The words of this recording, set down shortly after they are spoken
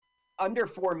under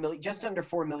 4 million, just under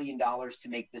 $4 million to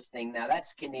make this thing. Now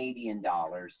that's Canadian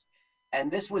dollars. And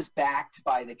this was backed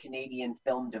by the Canadian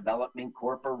Film Development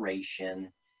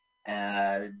Corporation.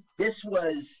 This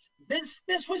was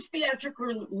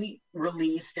theatrically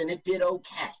released, and it did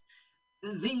okay.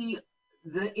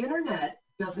 The internet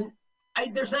doesn't.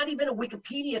 There's not even a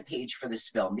Wikipedia page for this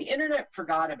film. The internet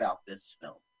forgot about this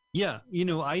film. Yeah, you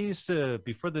know, I used to,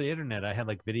 before the internet, I had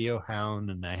like Video Hound,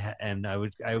 and I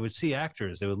would see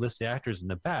actors. They would list the actors in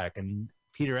the back, and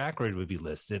Peter Aykroyd would be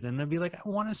listed, and I'd be like, I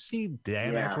want to see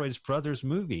Dan Aykroyd's brother's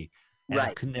movie, and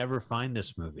I could never find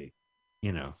this movie,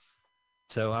 you know.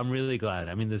 So I'm really glad.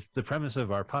 I mean, the premise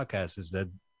of our podcast is that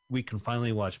we can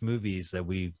finally watch movies that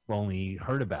we've only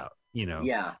heard about, you know,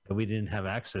 that we didn't have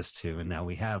access to, and now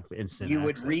we have instant. You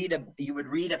access. You would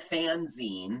read a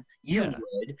fanzine.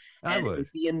 I would. It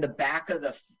would be in the back of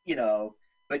the, you know,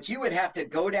 but you would have to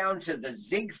go down to the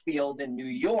Ziegfeld in New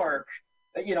York,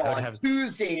 you know, on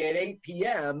Tuesday at 8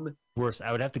 p.m. Worse,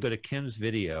 I would have to go to Kim's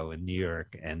Video in New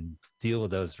York and deal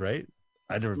with those. Right?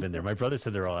 I've never been there. My brother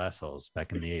said they're all assholes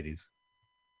back in the 80s.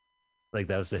 Like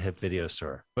that was the hip video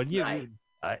store. But yeah,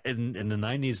 in the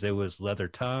 90s there was Leather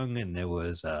Tongue, and there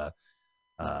was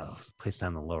place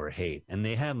down the Lower Haight, and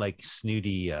they had like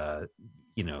snooty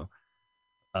you know,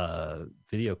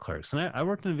 video clerks. And I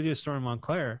worked in a video store in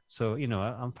Montclair, so you know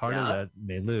I'm part of that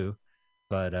milieu.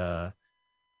 But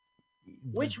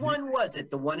which one was it?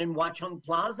 The one in Watchung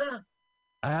Plaza?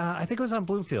 I think it was on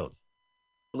Bloomfield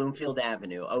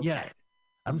Avenue. Okay. Yeah.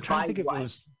 I'm trying to think if it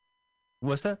was.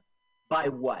 What's that? By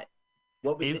what?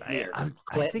 What was it near? I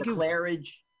think the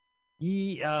Claridge?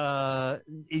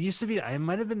 It used to be, it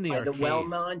might have been the arcade. The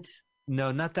Wellmont?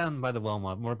 No, not down by the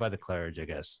Wellmont, more by the Claridge, I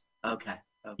guess. Okay.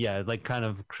 Yeah, like kind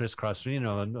of crisscross, you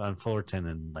know, on Fullerton,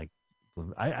 and like,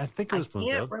 I think it was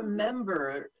Bloomfield. I can't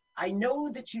remember. I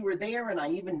know that you were there, and I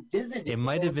even visited. It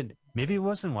might have been, maybe it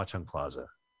wasn't Watchung Plaza.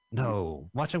 No,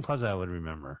 Watchung Plaza I would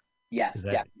remember. Yes,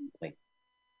 definitely.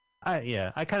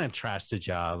 I kind of trashed the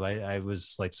job. I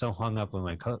was like so hung up with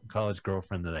my college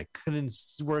girlfriend that I couldn't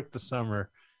work the summer,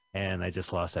 and I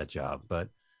just lost that job. But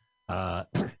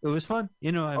it was fun.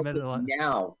 You know, I met a lot.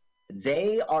 Now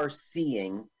they are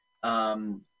seeing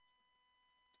the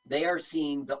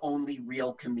only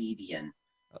real comedian.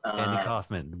 Andy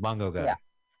Kaufman, the bongo guy. Yeah.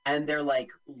 And they're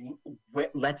like,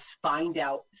 let's find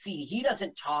out. See, he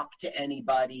doesn't talk to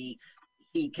anybody.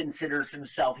 He considers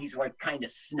himself, he's like kind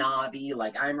of snobby,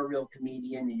 like I'm a real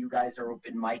comedian and you guys are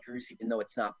open micers, even though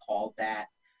it's not called that.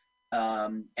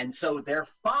 And so they're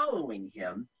following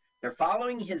him. They're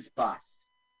following his bus.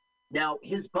 Now,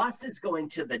 his bus is going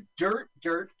to the dirt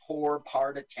poor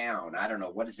part of town. I don't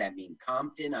know. What does that mean?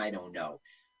 Compton? I don't know.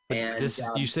 And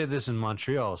you say this in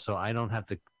Montreal, so I don't have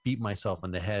to beat myself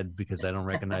on the head because I don't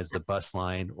recognize the bus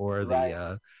line or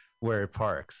the where it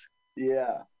parks.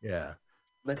 Yeah. Yeah.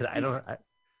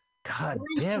 God Bruce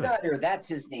damn it. Nutter, that's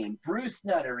his name. Bruce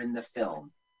Nutter in the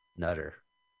film. Nutter.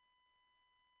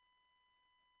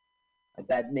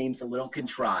 That name's a little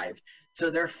contrived. So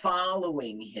they're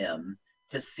following him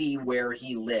to see where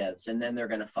he lives, and then they're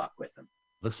going to fuck with him.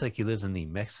 Looks like he lives in the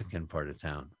Mexican part of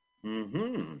town.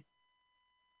 Mm-hmm.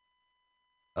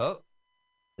 Oh,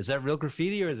 is that real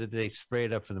graffiti, or did they spray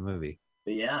it up for the movie?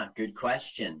 Yeah, good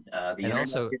question. The internet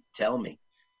also didn't tell me.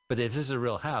 But if this is a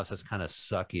real house, that's kind of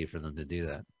sucky for them to do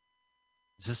that.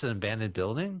 Is this an abandoned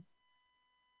building?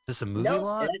 Is this a movie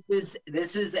lot? This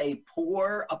is a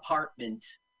poor apartment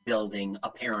building,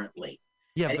 apparently.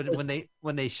 Yeah, but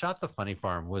when they shot the Funny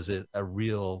Farm, was it a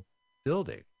real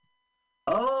building?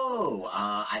 Oh,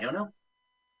 I don't know.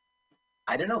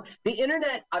 The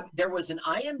internet, there was an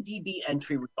IMDb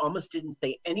entry which almost didn't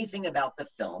say anything about the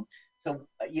film. So,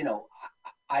 you know,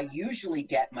 I usually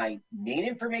get my main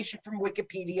information from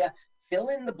Wikipedia, fill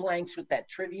in the blanks with that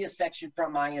trivia section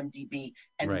from IMDb,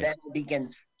 and then begin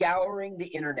scouring the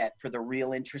internet for the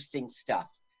real interesting stuff.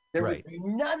 There was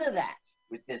none of that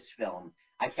with this film.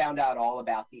 I found out all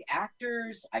about the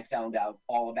actors. I found out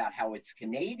all about how it's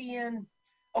Canadian.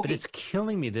 Okay. But it's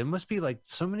killing me. There must be like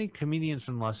so many comedians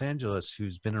from Los Angeles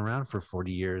who's been around for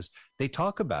 40 years. They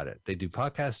talk about it. They do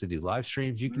podcasts. They do live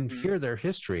streams. You can hear their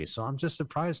history. So I'm just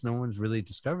surprised no one's really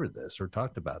discovered this or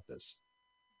talked about this.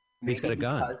 Maybe he's got a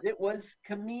gun. Because it was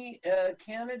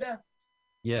Canada.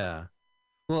 Yeah.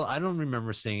 Well, I don't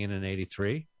remember seeing it in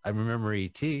 '83. I remember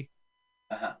E.T.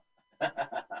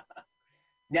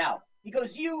 Now he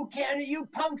goes, "You Canada, you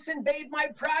punks invade my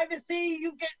privacy.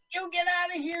 You get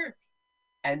out of here."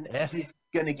 And he's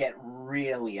gonna get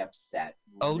really upset.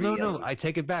 Oh no! I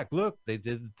take it back. Look, they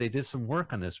did some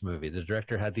work on this movie. The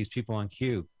director had these people on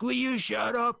cue. Will you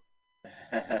shut up?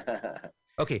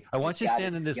 Okay, I want He's you to got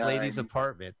stand in his this lady's gun.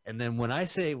 apartment, and then when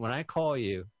I call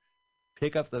you,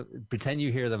 pretend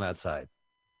you hear them outside.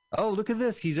 Oh, look at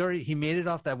this. He made it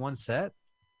off that one set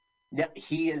Yeah,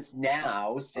 he is now,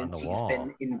 on the since he's wall.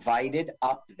 been invited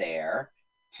up there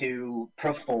to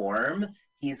perform,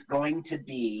 he's going to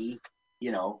be,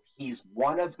 he's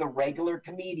one of the regular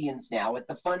comedians now at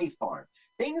the Funny Farm.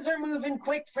 Things are moving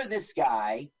quick for this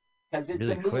guy because it's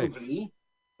Really a quick. movie,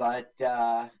 but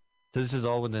So this is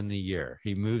all within the year.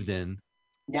 He moved in.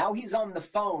 now he's on the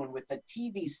phone with the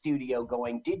TV studio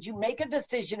going, "Did you make a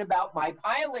decision about my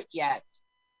pilot yet?"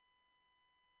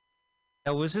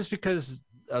 Now, was this because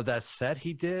of that set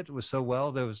he did was so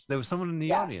well? There was someone in the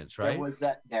Yes, audience, there right? was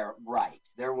right.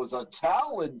 There was a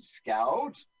talent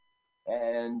scout,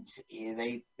 and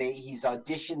he's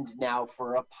auditioned now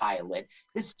for a pilot.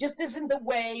 This just isn't the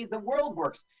way the world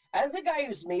works. As a guy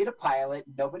who's made a pilot,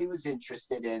 nobody was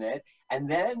interested in it,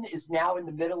 and then is now in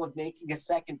the middle of making a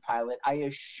second pilot. I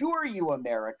assure you,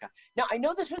 America. Now, I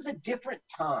know this was a different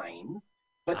time,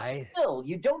 but still,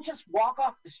 you don't just walk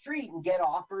off the street and get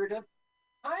offered a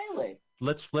pilot.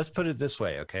 Let's put it this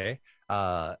way, okay?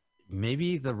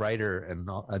 Maybe the writer and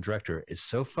director is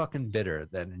so fucking bitter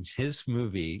that in his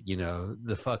movie,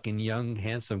 the fucking young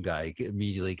handsome guy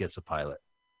immediately gets a pilot.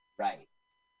 Right.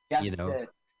 Just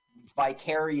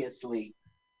vicariously.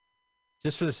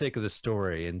 Just for the sake of the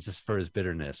story and just for his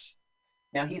bitterness.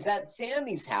 Now he's at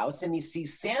Sammy's house and he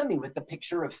sees Sammy with the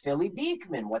picture of Philly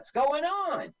Beekman. What's going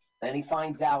on? Then he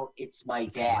finds out it's my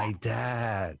dad. My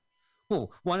dad.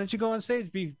 Well, why don't you go on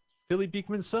stage, be Philly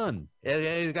Beekman's son?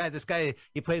 This guy,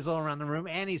 he plays all around the room,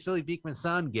 and he's Philly Beekman's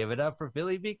son. Give it up for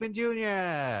Philly Beekman Jr.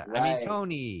 Right. I mean,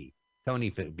 Tony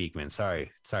Beekman.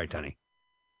 Sorry, Tony.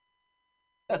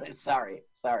 sorry.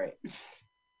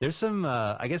 There's some,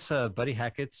 I guess, Buddy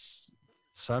Hackett's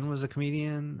son was a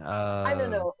comedian. I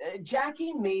don't know.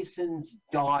 Jackie Mason's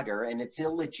daughter, and it's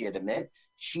illegitimate.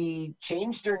 She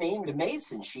changed her name to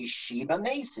Mason. She's Sheba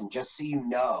Mason, just so you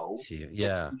know.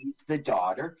 She's the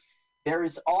daughter.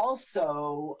 There's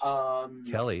also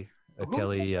Kelly.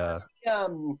 Kelly.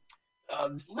 Living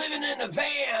in a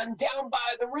van down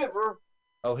by the river.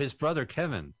 Oh, his brother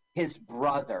Kevin. His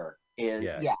brother is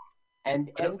and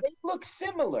they look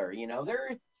similar.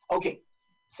 They're okay.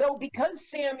 So because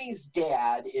Sammy's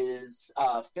dad is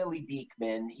Philly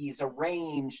Beekman, he's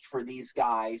arranged for these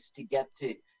guys to get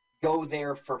to go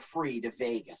there for free to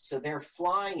Vegas. So they're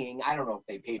flying. I don't know if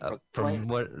they paid for the plane.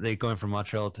 What are they going from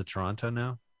Montreal to Toronto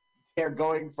now? They're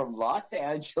going from Los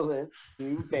Angeles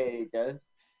to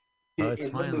Vegas in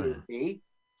the movie.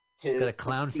 Got a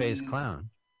clown face clown.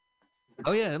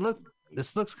 Oh yeah, and look,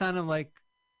 this looks kind of like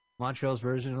Montreal's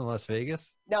version of Las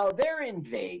Vegas. No, they're in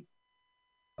Vegas.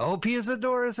 Oh,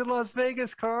 Piazzadora is in Las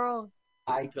Vegas, Carl.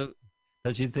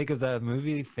 Don't you think of that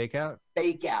movie Fake Out?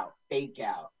 Fake Out.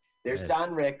 There's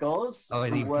Don Rickles. Oh,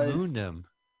 and he mooned him.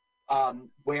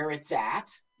 Where it's at.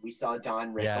 We saw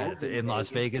Don Rickles in Las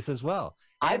Vegas as well.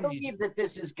 I believe that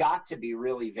this has got to be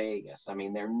really Vegas. I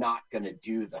mean, they're not going to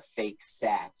do the fake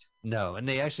set. No, and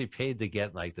they actually paid to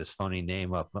get like this phony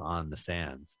name up on the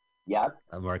stands. Yep.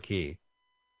 A marquee.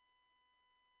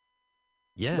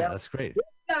 Yeah, that's great. This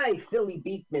guy, Philly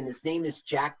Beekman, his name is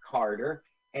Jack Carter,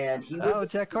 and he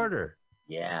was Jack Carter.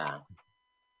 Yeah.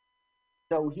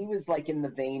 So he was like in the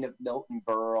vein of Milton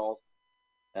Berle.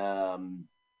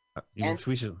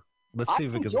 Let's see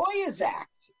if we can enjoy his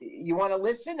act. You want to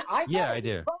listen? I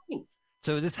do. Funny.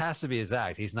 So this has to be his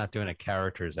act. He's not doing a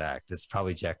character's act. It's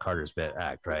probably Jack Carter's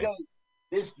act, right?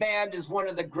 This band is one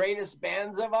of the greatest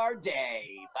bands of our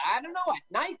day. But I don't know. At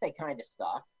night, they kind of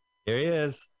stop. Here he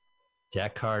is.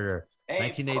 Jack Carter,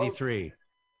 1983.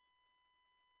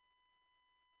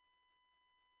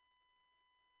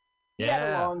 He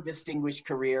had a long, distinguished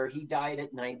career. He died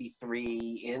at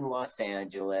 93 in Los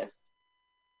Angeles.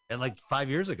 And like 6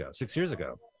 years ago.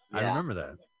 I remember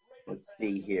that. Let's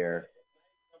see here.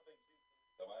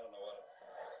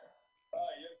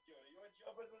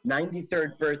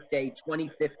 93rd birthday,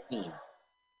 2015.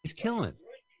 He's killing.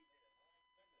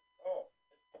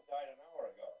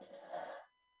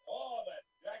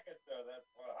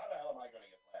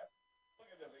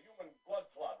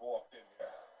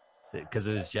 Because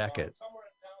of his jacket.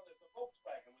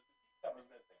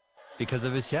 Because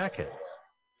of his jacket.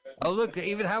 Oh, look,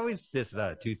 even Howie's this,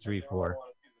 2, 3, 4.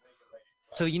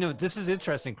 So, this is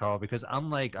interesting, Carl, because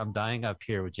unlike I'm Dying Up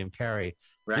Here with Jim Carrey,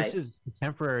 this is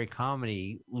contemporary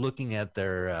comedy looking at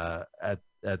their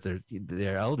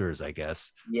their elders, I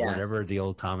guess, whatever the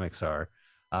old comics are,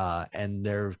 and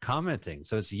they're commenting.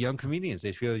 So it's young comedians.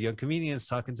 They feel young comedians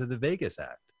talking to the Vegas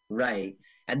act. Right.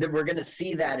 And then we're going to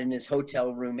see that in his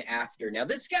hotel room after. Now,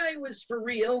 this guy was for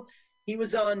real. He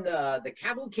was on the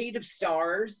Cavalcade of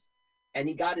Stars, and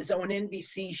he got his own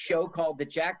NBC show called The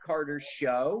Jack Carter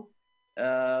Show.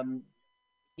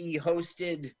 He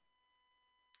hosted.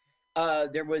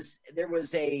 There was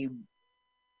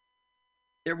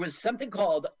something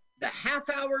called the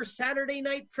half-hour Saturday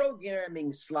night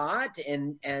programming slot,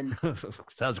 and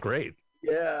sounds great.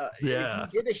 Yeah. He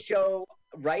did a show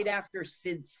right after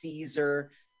Sid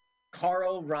Caesar.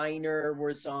 Carl Reiner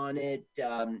was on it.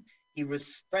 He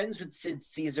was friends with Sid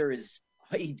Caesar.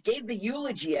 He gave the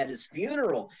eulogy at his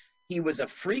funeral. He was a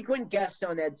frequent guest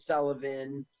on Ed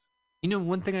Sullivan. You know,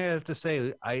 one thing I have to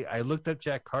say, I looked up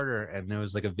Jack Carter, and there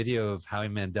was like a video of Howie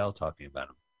Mandel talking about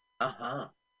him. Uh-huh.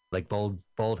 Like bold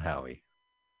Howie.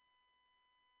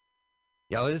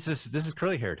 Yeah, this is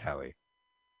curly-haired Howie.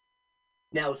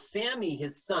 Now, Sammy,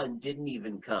 his son, didn't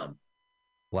even come.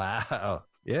 Wow.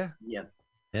 Yeah. Yeah.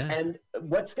 Yeah. And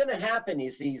what's going to happen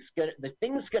is the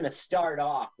thing's going to start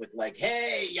off with like,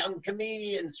 hey, young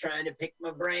comedians trying to pick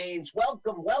my brains.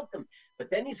 Welcome, welcome.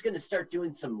 But then he's going to start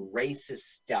doing some racist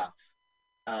stuff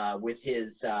with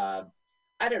his, I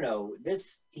don't know,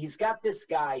 he's got this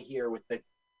guy here with the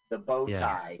bow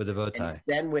tie. Yeah, with the bow tie. And he's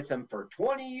been with him for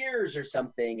 20 years or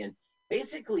something. And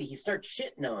basically he starts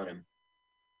shitting on him.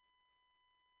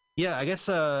 Yeah, I guess,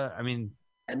 I mean.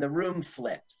 And the room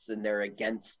flips and they're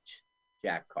against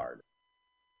Jack Carter.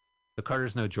 The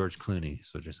Carter's no George Clooney,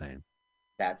 is what you're saying.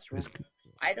 That's right.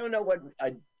 I don't know what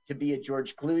to be a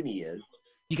George Clooney is.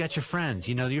 You got your friends,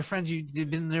 your friends you've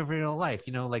been in their real life.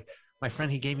 Like my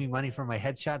friend, he gave me money for my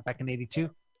headshot back in '82.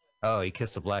 Oh, he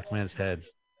kissed a black man's head.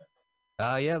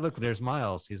 Yeah, look, there's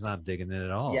Miles. He's not digging it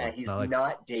at all. Yeah, he's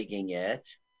not digging it.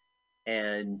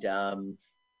 And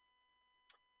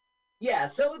yeah,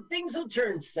 so things will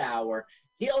turn sour.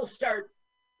 He'll start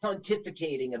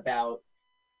pontificating about,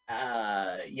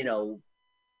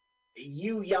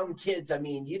 you young kids, I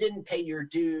mean, you didn't pay your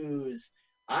dues.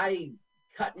 I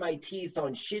cut my teeth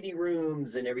on shitty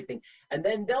rooms and everything. And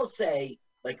then they'll say,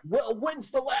 like, well, when's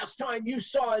the last time you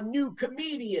saw a new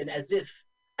comedian? As if,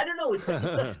 I don't know, it's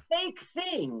a fake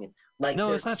thing. Like,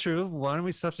 no, it's not true. Why don't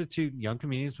we substitute young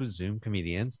comedians with Zoom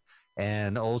comedians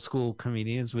and old school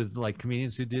comedians with like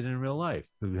comedians who did in real life,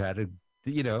 who had a,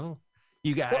 you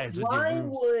guys.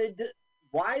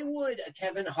 Why would a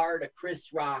Kevin Hart, a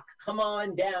Chris Rock come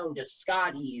on down to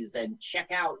Scotty's and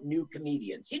check out new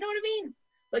comedians? You know what I mean?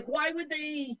 Like, why would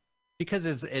they? Because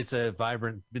it's a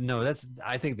vibrant. No,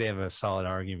 I think they have a solid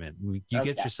argument. You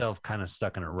get yourself kind of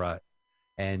stuck in a rut,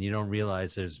 and you don't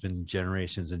realize there's been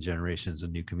generations and generations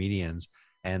of new comedians,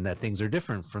 and that things are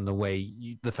different from the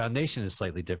way the foundation is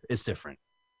slightly different. It's different.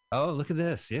 Oh, look at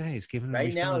this! Yeah, he's giving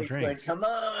right now. He's drinks. going,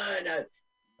 come on.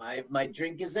 My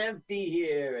drink is empty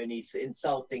here, and he's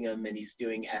insulting him, and he's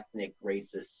doing ethnic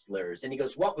racist slurs. And he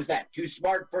goes, what was that? Too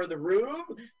smart for the room?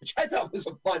 Which I thought was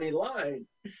a funny line.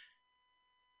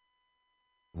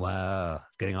 Wow,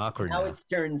 it's getting awkward now. Now it's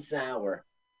turned sour.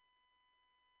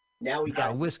 Now we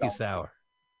got whiskey sour.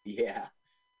 Yeah.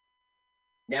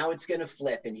 Now it's going to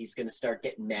flip, and he's going to start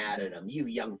getting mad at him. You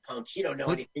young punks, you don't know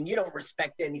anything. You don't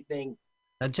respect anything.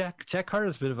 Now, Jack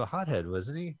Carter's a bit of a hothead,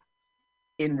 wasn't he?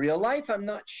 In real life, I'm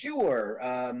not sure.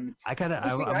 I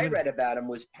read about him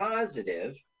was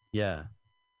positive. Yeah,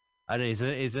 I know he's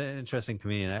an interesting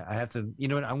comedian. I have to, you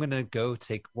know what? I'm gonna go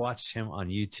watch him on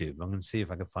YouTube. I'm gonna see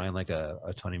if I can find like a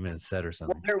 20-minute set or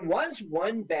something. Well, there was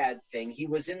one bad thing. He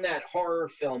was in that horror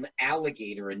film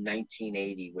Alligator in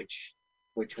 1980, which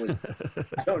was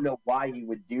I don't know why he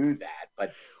would do that,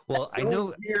 but I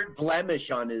know weird blemish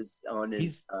on his.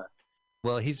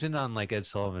 Well, he's been on like Ed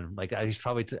Sullivan, like he's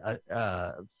probably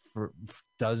for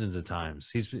dozens of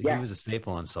times. He was a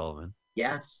staple on Sullivan.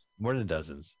 Yes, more than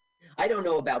dozens. I don't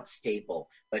know about staple,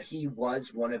 but he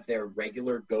was one of their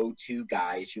regular go-to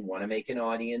guys. You want to make an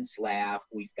audience laugh?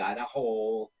 We've got a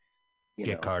hole.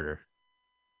 Get Carter.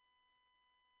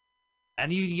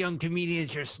 And you young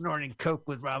comedians, you're snorting coke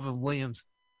with Robin Williams.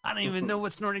 I don't even know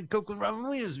what snorting coke with Robin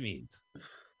Williams means.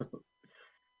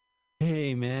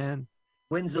 Hey, man.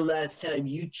 When's the last time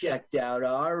you checked out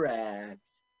our act?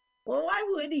 Well, why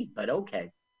would he? But okay.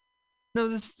 No,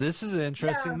 this is an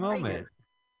interesting moment.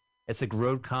 It's like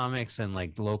road comics and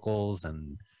like locals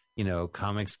and,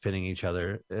 comics pitting each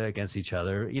other against each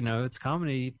other. It's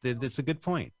comedy. It's a good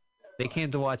point. They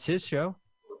came to watch his show.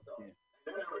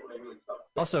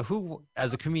 Also, who,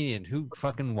 as a comedian, who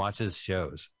fucking watches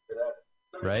shows?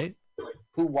 Right?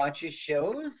 Who watches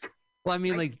shows? Well, I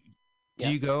mean,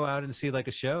 do you go out and see like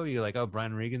a show? You're like, oh,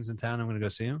 Brian Regan's in town. I'm going to go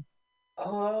see him.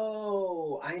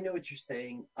 Oh, I know what you're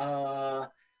saying.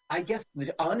 I guess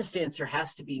the honest answer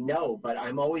has to be no, but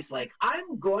I'm always like,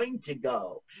 I'm going to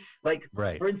go. Like,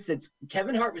 Right. for instance,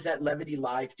 Kevin Hart was at Levity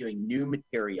Live doing New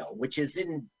Material, which is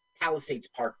in Palisades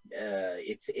Park.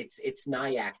 It's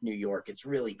Nyack, New York. It's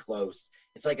really close.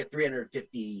 It's like a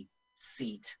 350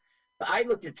 seat. But I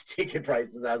looked at the ticket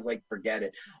prices. I was like, forget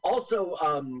it. Also,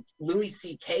 Louis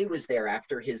C.K. was there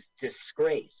after his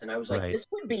disgrace, and I was like, Right. this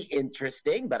would be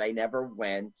interesting, but I never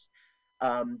went.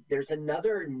 There's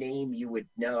another name you would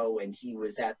know, and he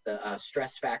was at the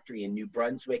Stress Factory in New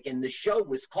Brunswick, and the show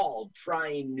was called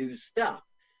Trying New Stuff.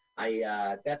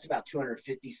 That's about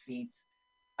 250 seats.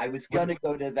 I was gonna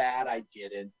go to that, I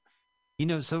didn't. You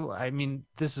know, so I mean,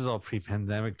 this is all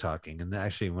pre-pandemic talking, and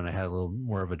actually, when I had a little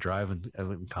more of a drive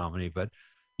in comedy, but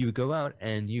you would go out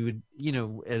and you would, you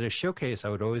know, at a showcase, I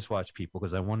would always watch people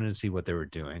because I wanted to see what they were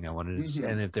doing. I wanted to, see,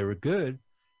 and if they were good,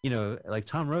 you know, like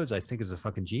Tom Rhodes, I think is a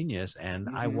fucking genius, and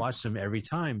I watched him every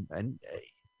time, and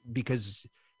because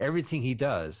everything he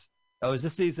does. Oh, is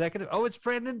this the executive? Oh, it's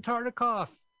Brandon Tartikoff.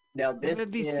 Now this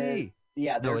NBC. is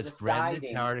No, it's Brandon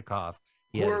Tartikoff.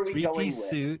 He had a three-piece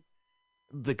suit.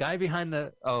 The guy behind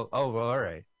the all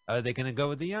right. Are they going to go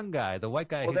with the young guy, the white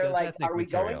guy? Well, who they're does like, ethnic are we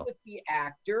material? going with the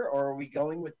actor or are we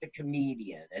going with the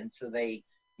comedian? And so they,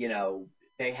 you know,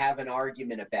 they have an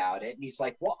argument about it. And he's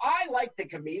like, well, I like the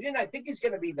comedian. I think he's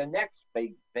going to be the next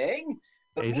big thing.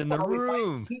 But He's in the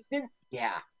room.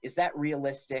 Yeah. Is that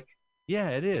realistic? Yeah,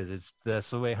 it is. That's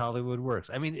the way Hollywood works.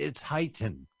 I mean, it's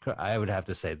heightened. I would have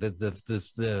to say that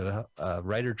the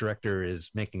writer director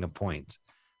is making a point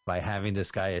by having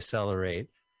this guy accelerate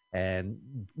and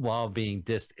while being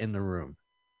dissed in the room.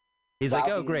 He's like,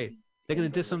 oh, great. They're going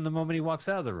to diss him the moment he walks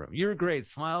out of the room. You're great.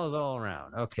 Smiles all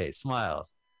around. Okay,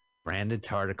 smiles. Brandon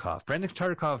Tartikoff. Brandon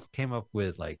Tartikoff came up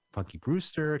with like Punky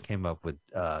Brewster, came up with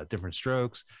Different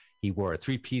Strokes. He wore a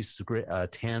three-piece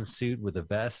tan suit with a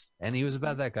vest, and he was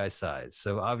about that guy's size.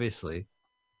 So obviously,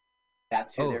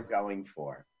 that's who they're going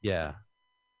for. Yeah.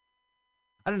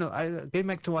 I don't know. Getting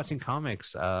back to watching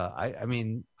comics. I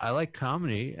mean, I like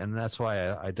comedy, and that's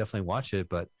why I definitely watch it.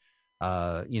 But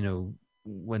you know,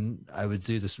 when I would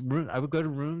do this, I would go to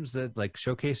rooms that like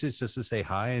showcases just to say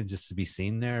hi and just to be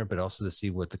seen there, but also to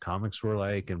see what the comics were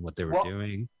like and what they were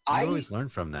doing. I always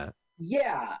learned from that.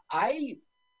 Yeah, I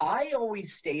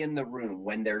always stay in the room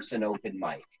when there's an open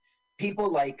mic. People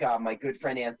like my good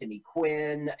friend Anthony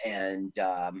Quinn, and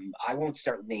I won't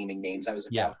start naming names.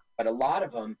 But a lot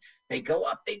of them, they go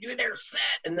up, they do their set,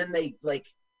 and then they like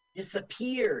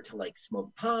disappear to like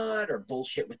smoke pot or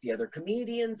bullshit with the other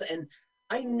comedians. And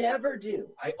I never do.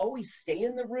 I always stay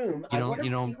in the room. I want to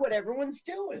see what everyone's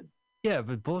doing. Yeah,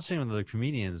 but bullshitting with other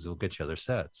comedians will get you other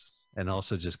sets, and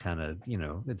also just kind of, you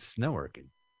know, it's networking.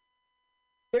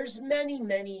 There's many,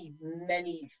 many,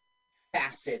 many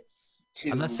facets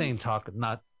to. I'm not saying don't talk over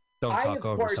someone's set. I, of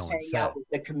course, hang out with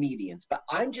the comedians, but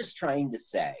I'm just trying to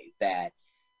say that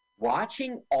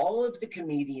watching all of the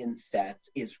comedian sets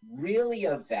is really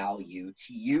of value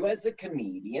to you as a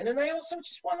comedian. And I also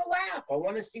just want to laugh. I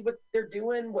want to see what they're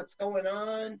doing, what's going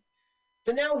on.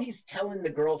 So now he's telling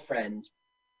the girlfriend,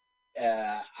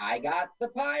 I got the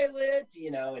pilot,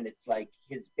 you know, and it's like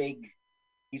he's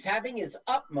having his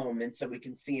up moment so we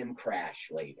can see him crash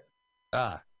later.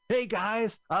 Hey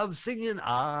guys, I'm singing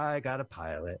I Got a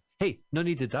Pilot. Hey, no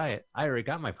need to diet. I already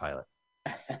got my pilot.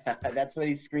 That's what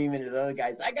he's screaming to the other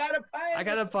guys. I got a pilot. I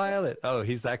got a pilot. Oh,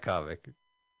 he's that comic.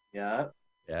 Yeah.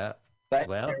 Yeah. But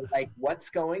they're like, what's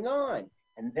going on?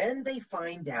 And then they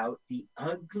find out the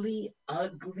ugly,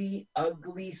 ugly,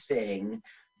 ugly thing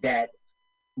that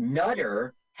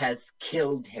Nutter has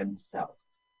killed himself.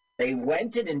 They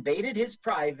went and invaded his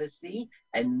privacy,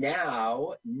 and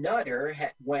now Nutter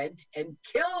went and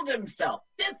killed himself.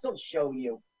 This will show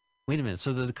you. Wait a minute.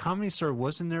 So the Comedy Store,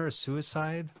 wasn't there a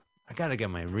suicide? I got to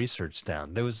get my research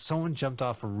down. There was someone jumped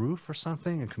off a roof or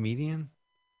something, a comedian?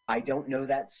 I don't know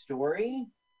that story.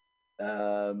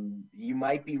 You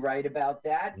might be right about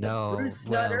that. No. Bruce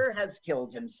Nutter has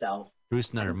killed himself.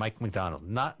 Bruce Nutter, Mike McDonald.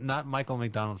 Not Michael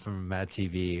McDonald from Mad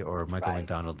TV or Michael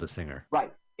McDonald, the singer.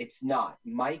 Right. It's not.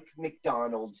 Mike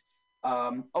McDonald.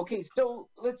 Okay, so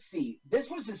let's see. This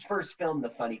was his first film, The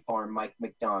Funny Farm, Mike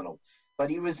McDonald. But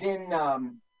he was in,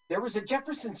 there was a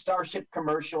Jefferson Starship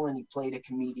commercial, and he played a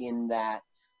comedian that,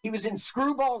 he was in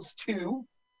Screwballs 2.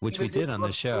 Which we did on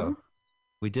the show.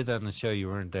 We did that on the show. You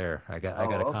weren't there. I got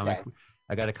a comic. Okay.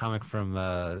 I got a comic from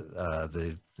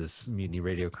this Mutiny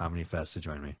Radio Comedy Fest to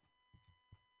join me.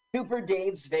 Super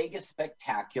Dave's Vegas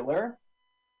Spectacular.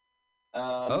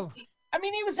 I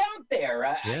mean, he was out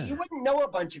there. You wouldn't know a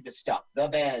bunch of his stuff. The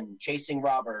Bend, Chasing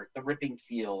Robert, The Ripping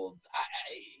Fields.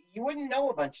 You wouldn't know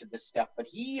a bunch of this stuff, but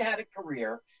he had a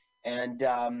career, and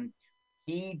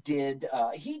He did.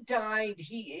 He died.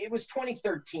 It was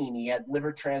 2013. He had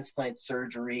liver transplant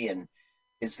surgery, and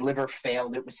his liver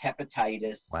failed. It was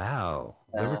hepatitis. Wow,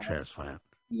 liver transplant.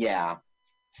 Yeah.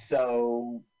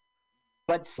 So,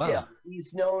 but still, Wow.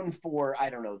 he's known for, I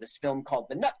don't know, this film called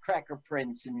The Nutcracker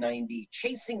Prince in '90,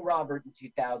 Chasing Robert in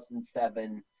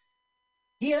 2007.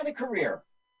 He had a career.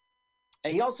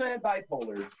 And he also had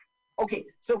bipolar. Okay,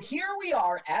 so here we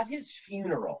are at his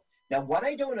funeral. Now, what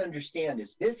I don't understand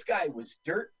is this guy was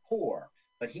dirt poor,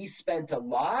 but he spent a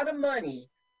lot of money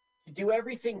to do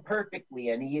everything perfectly,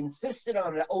 and he insisted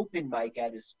on an open mic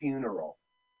at his funeral.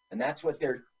 And that's what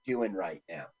they're doing right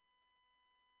now.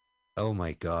 Oh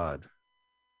my God.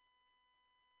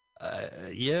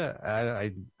 Yeah,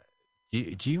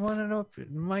 do you want to know if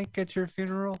Mike at your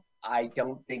funeral? I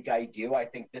don't think I do. I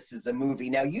think this is a movie.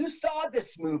 Now, you saw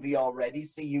this movie already,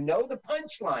 so you know the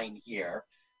punchline here,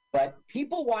 but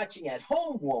people watching at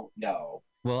home won't know.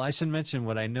 Well, I should mention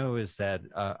what I know is that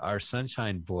our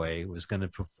Sunshine Boy was going to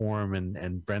perform,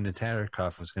 and Brendan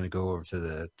Tattercoff was going to go over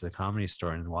to the Comedy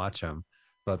Store and watch him.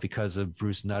 But because of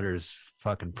Bruce Nutter's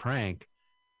fucking prank,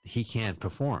 he can't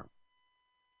perform.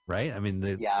 Right? I mean,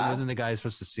 wasn't the guy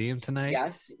supposed to see him tonight?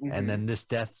 Yes. Mm-hmm. And then this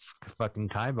death fucking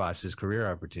kiboshed his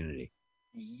career opportunity.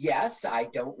 Yes, I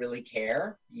don't really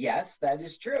care. Yes, that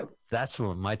is true. That's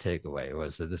what my takeaway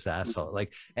was, that this asshole,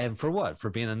 like, and for what? For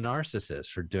being a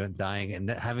narcissist, for dying and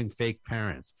having fake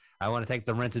parents. I want to thank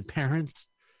the rented parents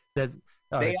that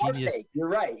they are fake. You're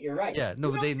right. Yeah,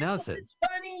 no, but they announced it.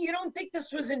 Funny, you don't think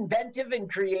this was inventive and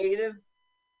creative?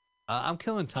 I'm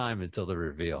killing time until the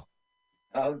reveal.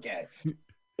 Okay.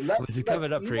 It's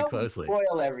coming up pretty closely.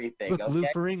 Spoil everything. Look, Lou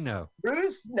Ferrigno.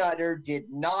 Bruce Nutter did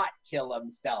not kill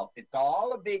himself. It's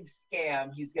all a big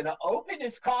scam. He's going to open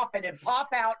his coffin and pop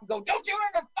out and go, "Don't you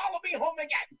ever follow me home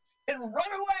again," and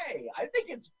run away. I think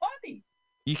it's funny.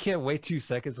 You can't wait 2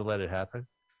 seconds to let it happen.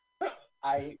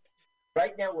 Right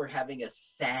now we're having a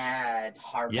sad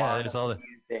harmonic there's all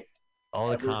music. All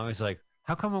the comments like,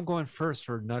 "How come I'm going first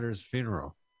for Nutter's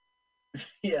funeral?"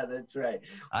 Yeah, that's right.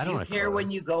 I don't care when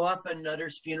you go up on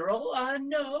Nutter's funeral?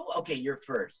 No. Okay, you're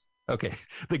first. Okay,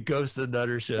 the ghost of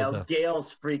Nutter shows up. Now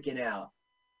Gail's freaking out.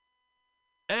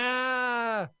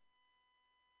 Ah!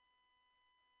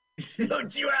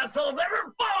 Don't you assholes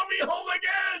ever follow me home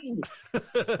again!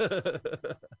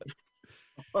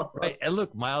 Right, and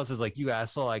look, Miles is like, "You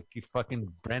asshole!" Like you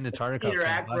fucking Brandon Tartikoff. Peter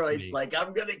Aykroyd's like,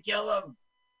 "I'm gonna kill him."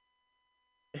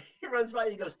 He runs by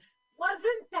and he goes,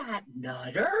 "Wasn't that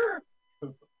Nutter?"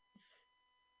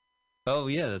 Oh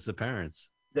yeah, that's the parents.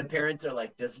 The parents are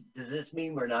like, "Does this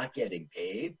mean we're not getting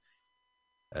paid?"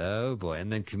 Oh boy!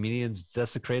 And then comedians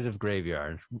desecrative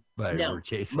graveyard. Now,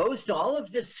 most all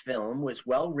of this film was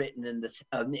well written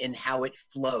in how it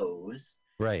flows.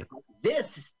 Right.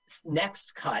 This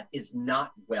next cut is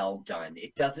not well done.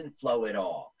 It doesn't flow at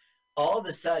all. All of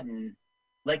a sudden,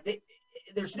 like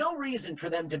there's no reason for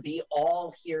them to be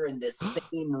all here in this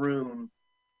same room.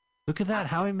 Look at that!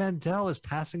 Howie Mandel is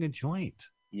passing a joint.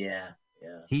 Yeah.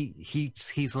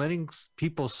 He's letting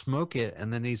people smoke it,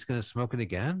 and then he's going to smoke it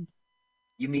again.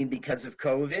 You mean because of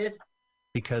COVID?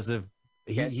 Because of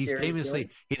he's famously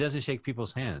he doesn't shake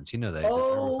people's hands. You know that.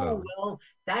 Oh well,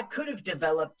 that could have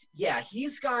developed. Yeah,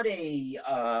 he's got a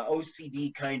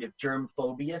OCD kind of germ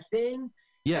phobia thing.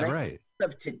 Yeah, right.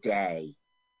 Of today.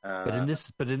 But in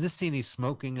this scene, he's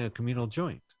smoking a communal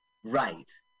joint.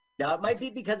 Right. Now it might be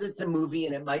because it's a movie,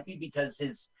 and it might be because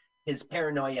his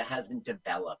paranoia hasn't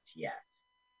developed yet.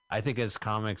 I think as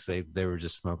comics, they were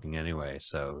just smoking anyway,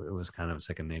 so it was kind of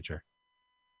second nature.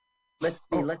 Let's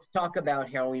see. Let's talk about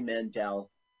Howie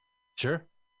Mandel. Sure.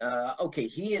 Okay,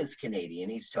 he is Canadian.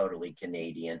 He's totally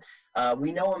Canadian.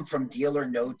 We know him from Deal or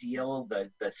No Deal,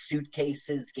 the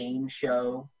Suitcases game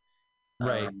show.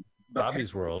 Right.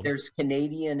 Bobby's World. There's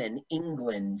Canadian and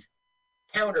England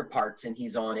counterparts, and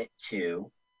he's on it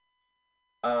too.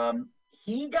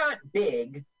 He got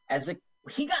big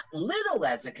he got little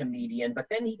as a comedian, but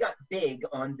then he got big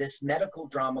on this medical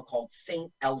drama called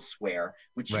St. Elsewhere,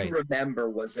 which you remember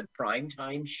was a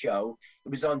primetime show. It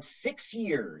was on 6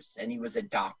 years, and he was a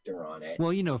doctor on it.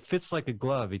 Well, fits like a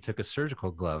glove. He took a surgical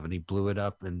glove, and he blew it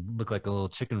up and looked like a little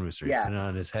chicken rooster. Yeah. He put it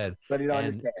on his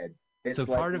head. It's so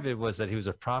part of it was that he was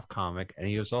a prop comic, and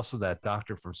he was also that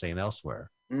doctor from St.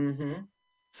 Elsewhere. Mm-hmm.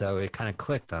 So it kind of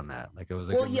clicked on that. Like it was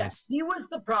yes, he was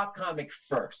the prop comic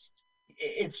first.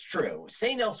 It's true.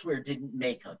 St. Elsewhere didn't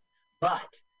make him. But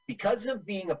because of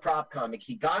being a prop comic,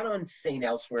 he got on St.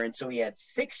 Elsewhere, and so he had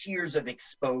 6 years of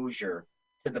exposure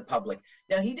to the public.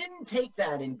 Now, he didn't take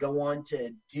that and go on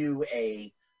to do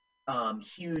a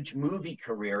huge movie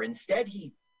career. Instead,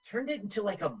 he turned it into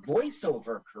like a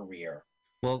voiceover career.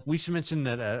 Well, we should mention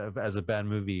that as a bad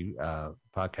movie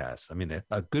podcast. I mean,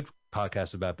 a good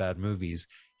podcast about bad movies.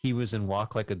 He was in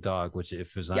Walk Like a Dog, which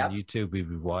if it was on Yep. YouTube, we'd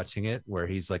be watching it, where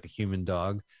he's like a human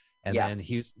dog. And Yes. then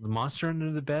he's the monster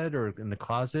under the bed or in the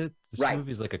closet. This Right.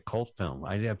 movie is like a cult film.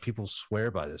 I have people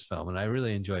swear by this film, and I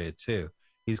really enjoy it too.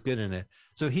 He's good in it.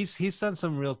 So he's done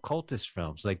some real cultish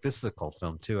films. Like this is a cult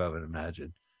film too, I would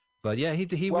imagine. But yeah,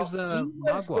 he was the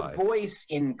Mogwai. voice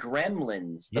in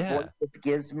Gremlins, the voice of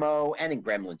Gizmo, and in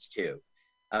Gremlins too.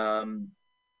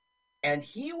 And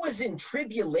he was in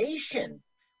Tribulation,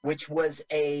 which was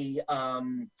a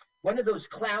one of those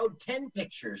Cloud 10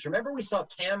 pictures. Remember we saw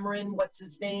Cameron, what's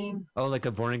his name? Oh, like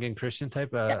a born again Christian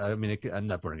type? I mean, I'm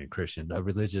not born again Christian, a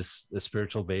religious, a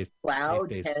spiritual based.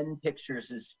 Cloud 10 Pictures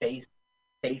is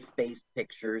faith-based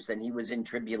pictures, and he was in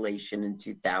Tribulation in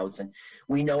 2000.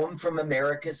 We know him from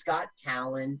America's Got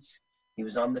Talent. He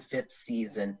was on the 5th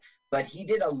season, but he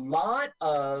did a lot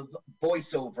of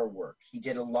voiceover work. He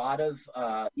did a lot of,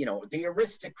 The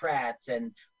Aristocrats,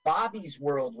 and Bobby's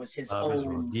World was his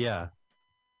own. Yeah.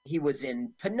 He was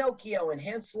in Pinocchio and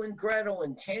Hansel and Gretel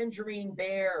and Tangerine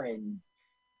Bear and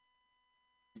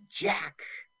Jack.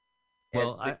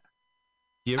 Well,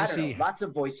 you ever see lots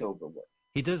of voiceover work.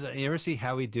 He does. You ever see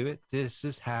how we do it? This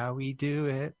is how we do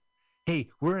it.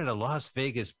 Hey, we're at a Las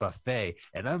Vegas buffet,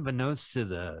 and unbeknownst to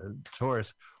the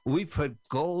tourists, we put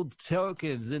gold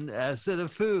tokens in instead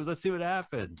of food. Let's see what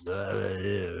happens.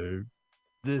 This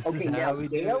is how we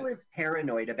do it. Gail is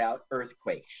paranoid about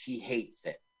earthquakes. She hates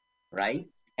it, right?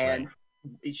 And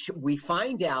we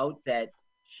find out that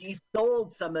she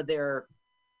sold some of their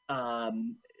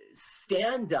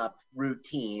stand-up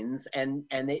routines, and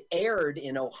it aired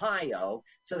in Ohio,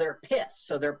 so they're pissed.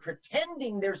 So they're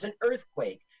pretending there's an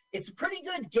earthquake. It's a pretty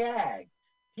good gag.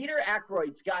 Peter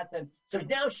Aykroyd's got them. So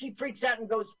now she freaks out and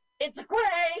goes, "It's a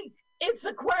quake! It's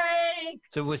a quake!"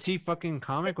 So was she fucking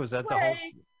comic? Was that the whole?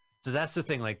 So that's the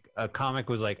thing. Like a comic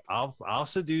was like, I'll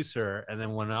seduce her, and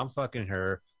then when I'm fucking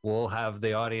her, we'll have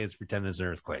the audience pretend it's an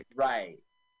earthquake. Right.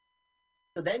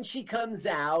 So then she comes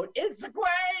out, "It's a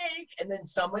quake!" And then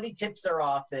somebody tips her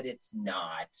off that it's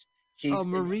not.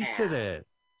 Maurice did it.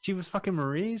 She was fucking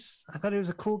Maurice? I thought he was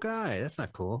a cool guy. That's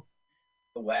not cool.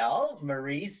 Well,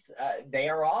 Maurice, they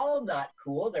are all not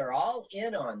cool. They're all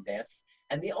in on this.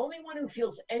 And the only one who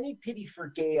feels any pity for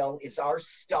Gail is our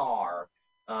star,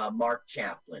 Mark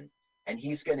Chaplin. And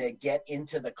he's going to get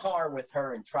into the car with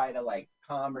her and try to, like,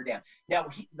 calm her down. Now,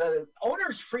 the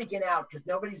owner's freaking out because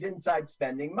nobody's inside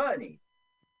spending money.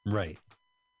 Right.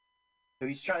 So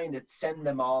he's trying to send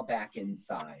them all back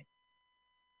inside.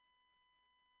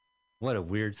 What a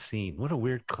weird scene. What a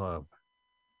weird club.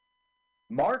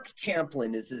 Mark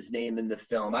Champlin is his name in the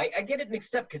film. I get it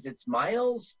mixed up because it's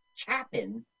Miles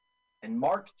Chapin and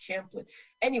Mark Champlin.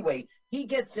 Anyway, he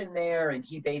gets in there and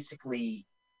he basically,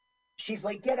 she's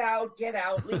like, get out,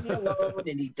 leave me alone.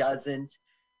 And he doesn't.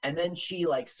 And then she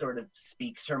like sort of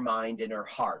speaks her mind in her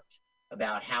heart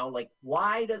about how, like,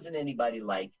 why doesn't anybody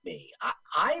like me?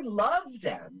 I love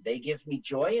them. They give me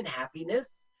joy and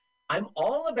happiness. I'm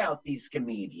all about these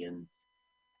comedians.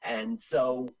 And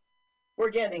so we're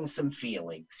getting some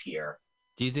feelings here.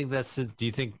 Do you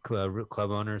think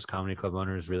club owners, comedy club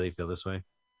owners really feel this way?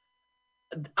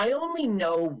 I only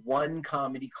know one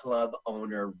comedy club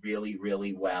owner really,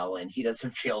 really well, and he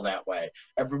doesn't feel that way.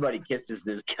 Everybody kisses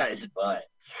this guy's butt.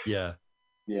 Yeah.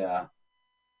 Yeah.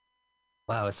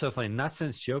 Wow, it's so funny. Not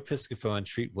since Joe Piscopo and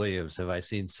Treat Williams have I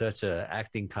seen such an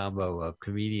acting combo of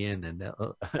comedian and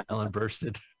Ellen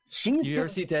Burstyn. She's you ever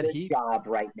see Dead Heat? Job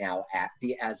right now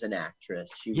as an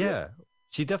actress.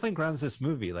 She definitely grounds this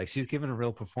movie. Like she's given a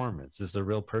real performance. This is a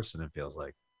real person. It feels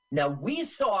like. Now we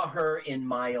saw her in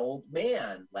My Old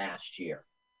Man last year.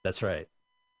 That's right.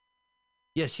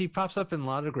 Yeah, she pops up in a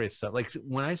lot of great stuff. Like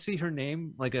when I see her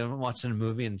name, like I'm watching a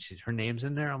movie and her name's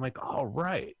in there, I'm like, all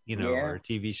right, or a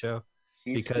TV show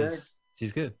she's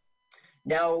good.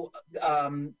 Now,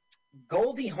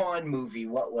 Goldie Hawn movie,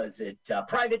 what was it?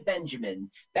 Private Benjamin.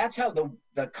 That's how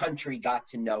the country got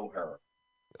to know her.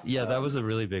 Yeah, that was a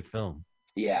really big film.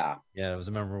 Yeah. Yeah, it was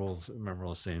a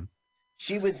memorable scene.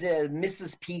 She was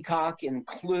Mrs. Peacock in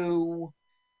Clue.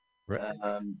 Right.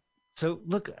 So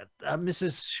look,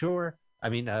 Mrs. Shore. I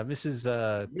mean, Mrs.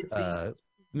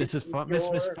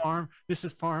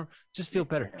 Farm. Just feel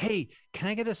better. Hey, can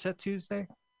I get a set Tuesday?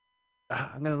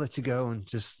 I'm going to let you go and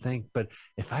just think. But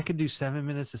if I could do 7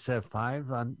 minutes instead of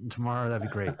 5 on tomorrow, that'd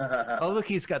be great. Oh, look,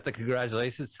 he's got the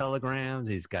congratulations telegrams.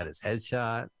 He's got his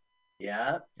headshot.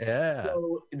 Yeah. Yeah.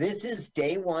 So this is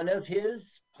day one of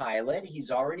his pilot.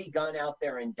 He's already gone out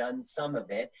there and done some of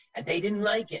it, and they didn't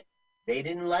like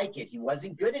it. He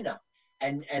wasn't good enough.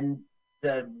 And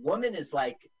the woman is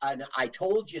like an "I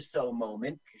told you so"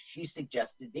 moment because she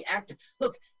suggested the actor.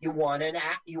 Look, you want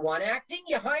acting,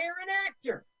 you hire an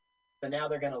actor. So now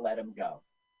they're going to let him go.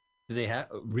 Do they have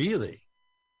really?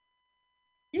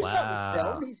 You saw this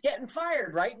film. He's getting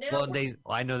fired right now. Well,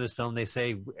 I know this film. They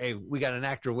say, "Hey, we got an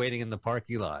actor waiting in the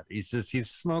parking lot. He's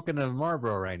smoking a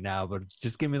Marlboro right now, but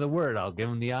just give me the word. I'll give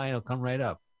him the eye. He'll come right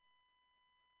up."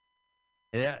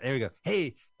 Yeah, there we go.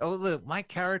 Hey, oh look, my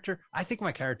character. I think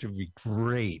my character would be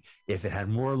great if it had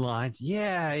more lines.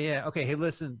 Yeah, yeah. Okay, hey,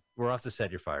 listen, we're off the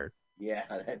set. You're fired. Yeah,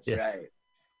 that's right.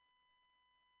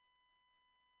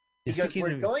 He goes,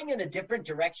 "We're going in a different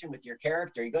direction with your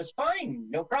character." He goes,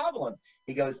 "Fine, no problem."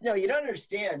 He goes, "No, you don't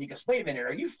understand." He goes, "Wait a minute,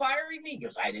 are you firing me?" He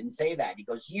goes, "I didn't say that." He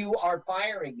goes, "You are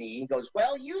firing me." He goes,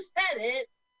 "Well, you said it."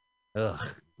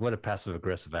 Ugh, what a passive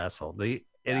aggressive asshole.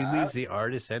 And he leaves the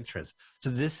artist entrance. So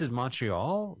this is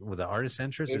Montreal with the artist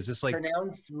entrance? It's is this like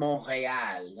pronounced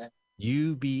Montreal?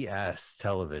 UBS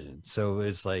television. So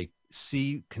it's like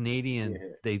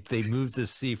Canadian. Yeah. They moved the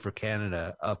C for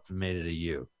Canada up and made it a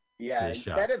U. Yeah,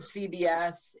 instead of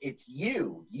CBS, it's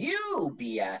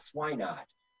UBS. Why not?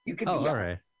 You could be all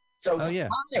right. So, hi,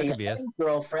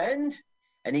 girlfriend.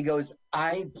 And he goes,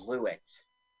 "I blew it."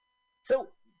 So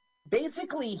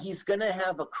basically, he's going to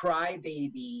have a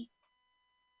crybaby,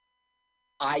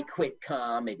 I quit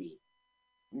comedy.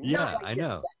 Yeah, I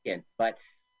know. But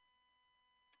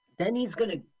then he's going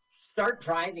to start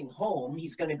driving home.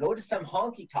 He's going to go to some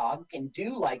honky tonk and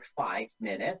do like 5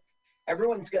 minutes.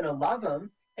 Everyone's going to love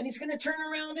him. And he's going to turn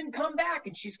around and come back,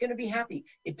 and she's going to be happy.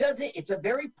 It's a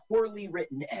very poorly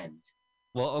written end.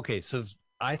 Well, okay, so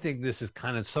I think this is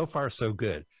kind of so far so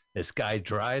good. This guy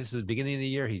drives at the beginning of the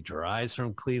year. He drives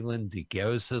from Cleveland. He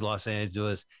goes to Los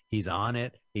Angeles. He's on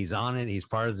it. He's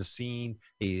part of the scene.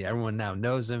 Everyone now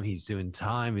knows him. He's doing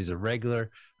time. He's a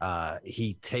regular.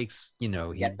 He takes, he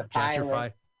gentrifies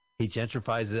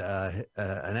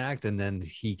an act, and then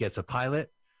he gets a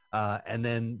pilot. And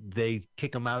then they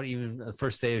kick him out even the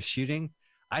first day of shooting.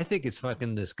 I think it's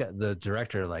fucking this guy, the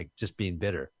director, like just being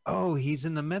bitter. Oh, he's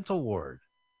in the mental ward.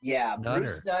 Yeah,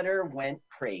 Bruce Nutter went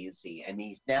crazy, and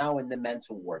he's now in the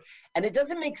mental ward. And it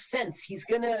doesn't make sense. He's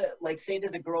gonna say to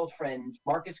the girlfriend,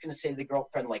 Mark is gonna say to the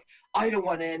girlfriend, "I don't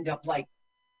want to end up like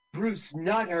Bruce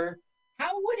Nutter."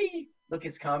 How would he? Look,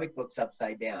 his comic book's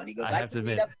upside down. He goes, "I have to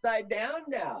admit, upside down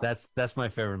now." That's my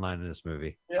favorite line in this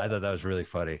movie. Yeah. I thought that was really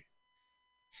funny.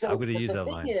 So I'm going to use that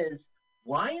line. The thing is,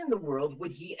 why in the world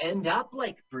would he end up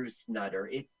like Bruce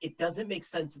Nutter? It doesn't make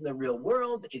sense in the real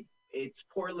world. It's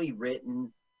poorly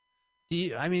written.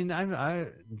 I'm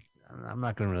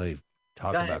not going to really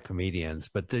talk about comedians,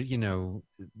 but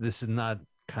this is not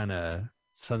kind of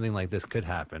something like this could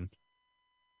happen.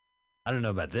 I don't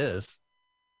know about this.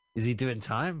 Is he doing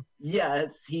time?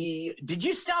 Yes, Did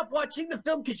you stop watching the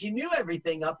film because you knew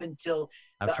everything up until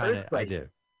the earthquake? I do.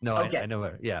 No, okay. I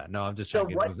know. Yeah, no, I'm just trying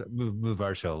to move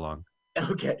our show along.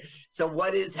 Okay, so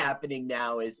what is happening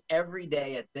now is every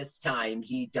day at this time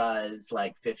he does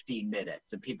like 15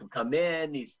 minutes, and people come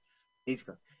in.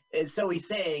 And so he's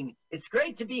saying it's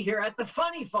great to be here at the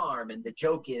funny farm, and the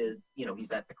joke is,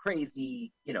 he's at the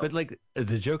crazy, But like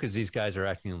the joke is these guys are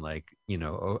acting like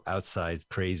outside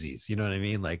crazies. You know what I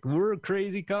mean? Like we're a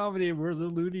crazy comedy, we're the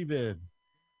loony bin.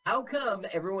 How come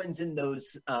everyone's in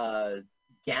those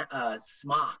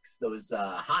smocks, those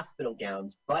hospital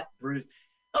gowns, but Bruce?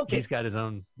 Okay, he's got his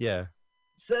own. Yeah.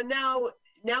 So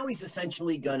now he's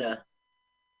essentially gonna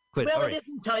quit. Well, it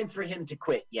isn't time for him to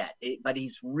quit yet, but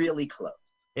he's really close.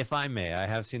 If I may, I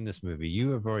have seen this movie.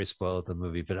 You have already spoiled the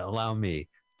movie, but allow me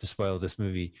to spoil this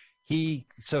movie. He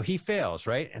fails,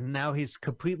 right? And now he's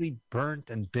completely burnt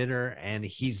and bitter, and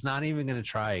he's not even going to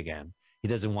try again. He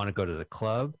doesn't want to go to the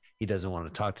club. He doesn't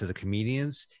want to talk to the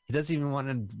comedians. He doesn't even want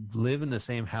to live in the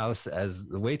same house as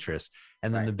the waitress.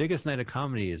 And then the biggest night of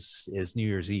comedy is New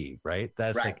Year's Eve, right?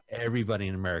 That's like everybody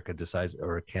in America decides,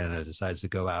 or Canada decides to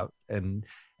go out and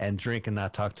drink and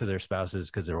not talk to their spouses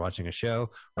because they're watching a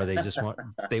show, or they just want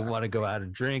to go out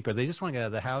and drink, or they just want to get out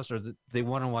of the house, or they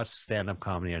want to watch stand-up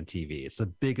comedy on TV. It's the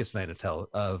biggest night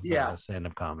of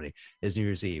stand-up comedy is New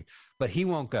Year's Eve. But he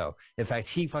won't go. In fact,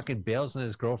 he fucking bails on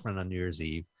his girlfriend on New Year's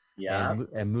Eve. Yeah,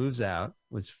 and moves out,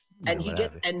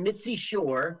 and Mitzi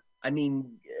Shore. I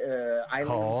mean,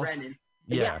 Eileen Brennan.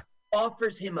 Yeah,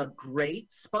 offers him a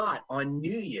great spot on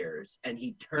New Year's, and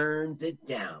he turns it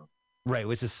down. Right,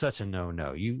 which is such a no.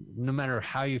 No matter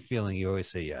how you're feeling, you always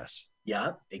say yes.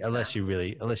 Yeah, exactly.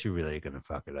 Unless you're really gonna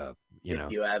fuck it up.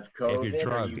 If you have COVID, if you're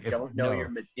drunk, you don't know your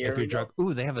material. If you're drunk,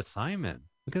 ooh, they have a Simon.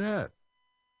 Look at that.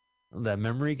 That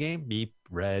memory game: beep,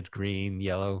 red, green,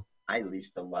 yellow. I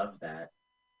used to love that.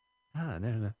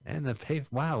 And the pay.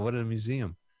 Wow, what a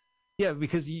museum! Yeah,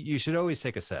 because you should always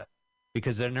take a set,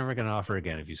 because they're never going to offer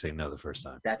again if you say no the first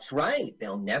time. That's right.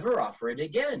 They'll never offer it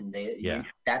again.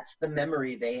 That's the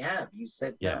memory they have. You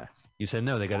said no. Yeah, you said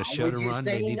no. They got a Why show would to you run.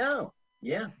 say They need. no?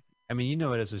 Yeah. I mean, you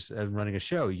know it as running a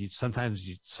show.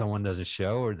 Someone does a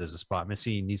show or there's a spot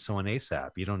missing. You need someone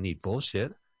ASAP. You don't need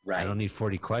bullshit. Right. I don't need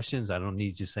 40 questions. I don't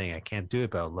need you saying I can't do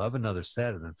it, but I'll love another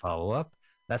set and then follow up.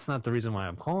 That's not the reason why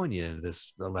I'm calling you in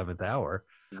this 11th hour.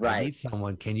 Right. I need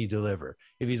someone. Can you deliver?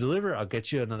 If you deliver, I'll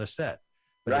get you another set.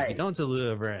 But if you don't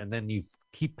deliver and then you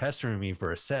keep pestering me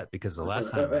for a set because the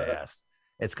last time I asked,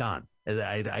 it's gone.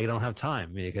 I don't have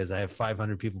time because I have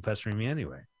 500 people pestering me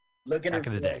anyway. Look at back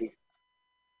in the day.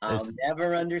 I'll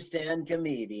never understand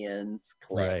comedians.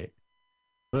 Click. Right.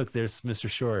 Look, there's Mr.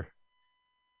 Shore.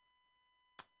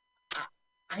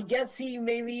 I guess he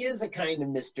maybe is a kind of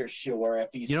Mr. Shore. If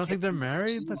he's, you don't think they're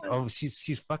married? Oh,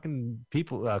 she's fucking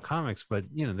people, comics, but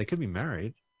they could be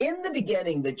married. In the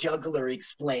beginning, the juggler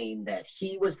explained that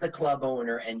he was the club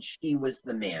owner and she was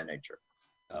the manager.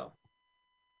 Oh.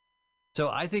 So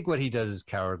I think what he does is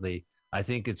cowardly. I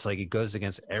think it's like it goes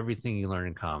against everything you learn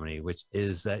in comedy, which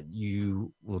is that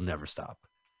you will never stop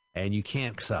and you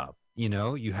can't stop.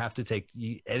 You have to take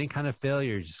any kind of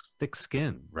failure, just thick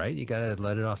skin, right? You got to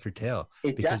let it off your tail.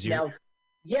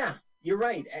 Yeah, you're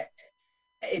right.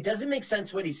 It doesn't make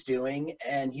sense what he's doing.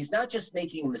 And he's not just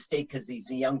making a mistake because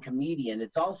he's a young comedian.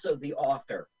 It's also the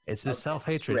author. It's the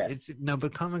self-hatred.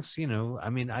 But comics,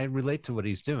 I relate to what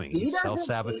he's doing. He's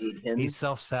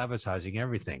self-sabotaging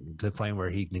everything to the point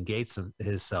where he negates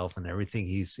himself and everything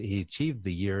he achieved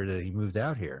the year that he moved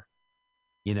out here.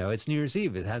 It's New Year's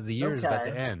Eve. The year is about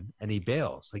to end and he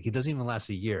bails. Like he doesn't even last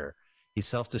a year. He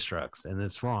self-destructs and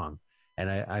it's wrong. And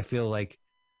I feel like,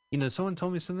 someone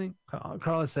told me something,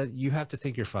 Carla said, you have to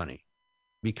think you're funny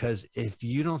because if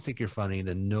you don't think you're funny,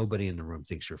 then nobody in the room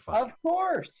thinks you're funny. Of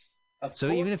course.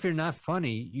 Even if you're not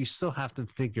funny, you still have to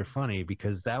think you're funny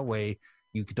because that way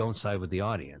you don't side with the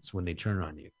audience when they turn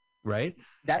on you, right?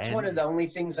 That's one of the only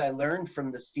things I learned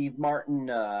from the Steve Martin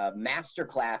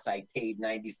masterclass I paid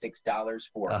 $96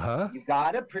 for. You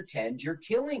got to pretend you're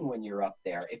killing when you're up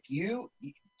there. If you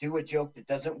do a joke that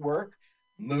doesn't work,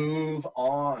 move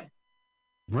on.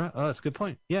 Right. Oh, that's a good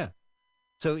point. Yeah.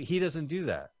 So he doesn't do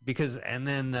that because,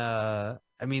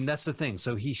 that's the thing.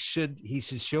 So he should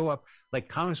show up. Like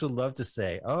comics would love to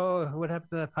say, "Oh, what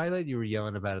happened to that pilot you were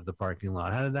yelling about at the parking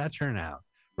lot? How did that turn out?"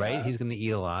 Right? He's going to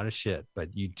eat a lot of shit, but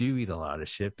you do eat a lot of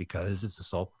shit because it's a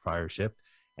sole proprietorship,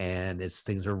 and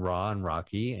things are raw and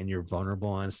rocky, and you're vulnerable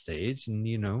on stage. And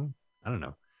I don't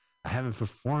know. I haven't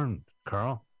performed,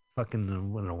 Carl, fucking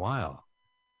in a while.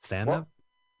 Stand up.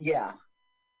 Yeah,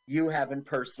 you haven't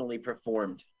personally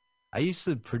performed. I used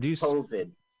to produce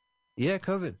COVID. Yeah,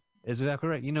 COVID is exactly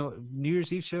right. New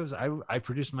Year's Eve shows, I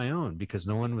produced my own because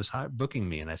no one was booking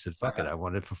me. And I said, fuck it, I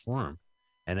wanted to perform.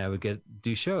 And I would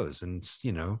do shows. And,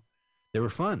 they were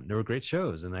fun. They were great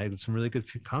shows. And I had some really good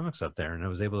comics up there and I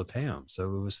was able to pay them. So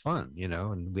it was fun,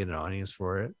 and we had an audience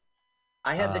for it.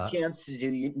 I had the chance to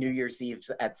do New Year's Eve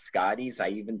at Scotty's. I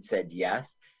even said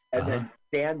yes. And then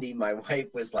Sandy, my wife,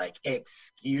 was like,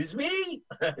 excuse me?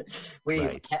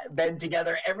 We've been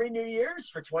together every New Year's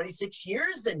for 26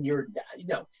 years and you're,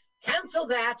 cancel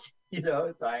that,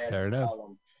 so I had to tell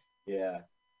him. Yeah.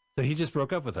 So he just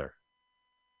broke up with her.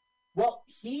 Well,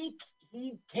 he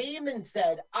came and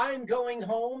said, I'm going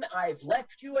home. I've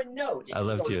left you a note. I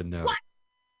left you a note. What?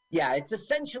 Yeah, it's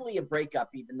essentially a breakup,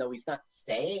 even though he's not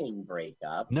saying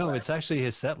breakup. No, it's actually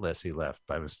his set list he left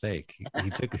by mistake.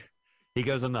 He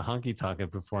goes on the honky tonk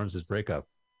and performs his breakup.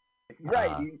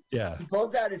 Right. He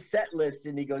pulls out his set list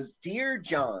and he goes, Dear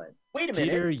John. Wait a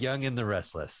minute. Dear Young and the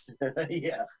Restless.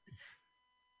 Yeah.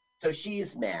 So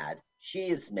she's mad. She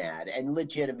is mad, and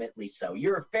legitimately so.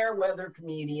 You're a fair weather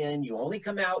comedian. You only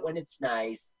come out when it's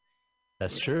nice.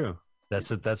 That's true.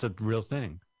 That's a real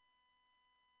thing.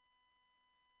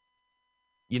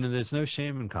 There's no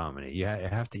shame in comedy. You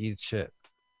have to eat shit.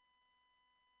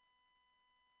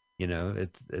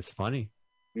 It's funny.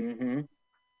 Mm-hmm.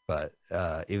 But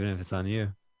even if it's on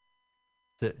you.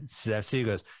 So he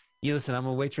goes, listen, I'm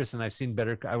a waitress and I've seen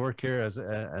better. I work here as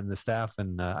and the staff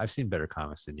and I've seen better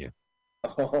comics than you.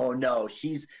 Oh, no.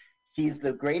 She's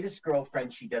the greatest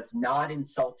girlfriend. She does not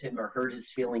insult him or hurt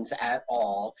his feelings at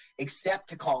all, except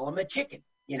to call him a chicken,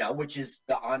 which is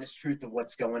the honest truth of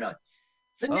what's going on.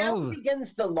 So now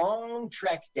begins the long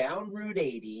trek down Route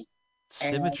 80.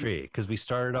 Symmetry, because we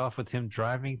started off with him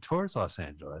driving towards Los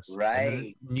Angeles.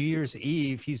 Right. New Year's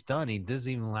Eve, he's done. He doesn't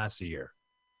even last a year.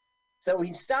 So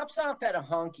he stops off at a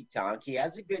honky tonk. He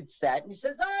has a good set, and he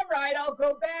says, "All right, I'll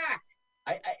go back."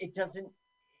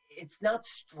 it's not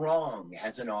strong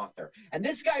as an author. And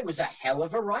this guy was a hell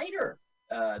of a writer,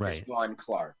 this Ron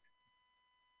Clark.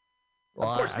 Well,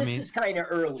 of course, this is kind of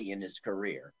early in his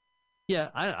career. Yeah,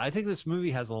 I think this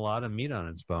movie has a lot of meat on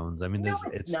its bones. I mean, no,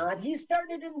 it's not. He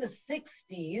started in the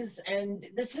 60s, and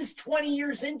this is 20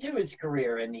 years into his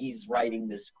career, and he's writing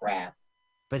this crap.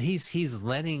 But he's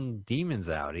letting demons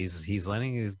out. He's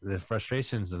letting the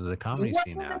frustrations of the comedy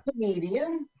scene out. He wasn't a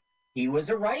comedian. He was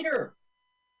a writer.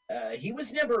 He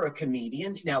was never a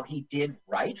comedian. Now, he did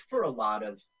write for a lot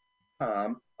of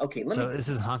okay, this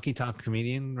is honky tonk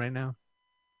comedian right now?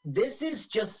 This is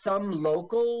just some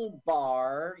local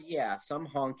bar. Yeah, some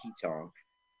honky tonk.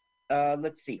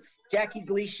 Let's see. Jackie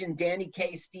Gleason, Danny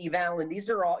Kaye, Steve Allen. These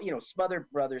are all, Smothers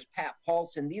Brothers, Pat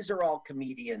Paulson. These are all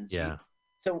comedians. Yeah.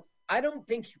 So I don't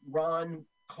think Ron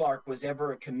Clark was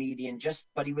ever a comedian,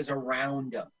 but he was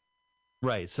around him.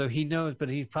 Right. So he knows, but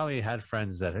he probably had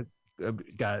friends that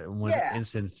got one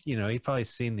instant, he probably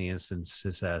seen the instant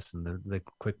success and the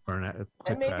quick burnout.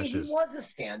 And maybe crashes. He was a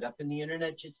stand-up and the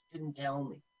internet just didn't tell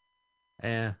me.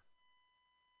 Yeah.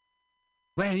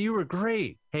 Man, you were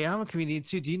great. Hey, I'm a comedian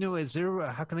too. Do you know, is there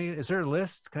a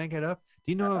list? Can I get up?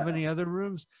 Do you know of any other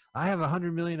rooms? I have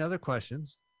 100 million other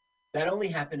questions. That only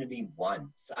happened to me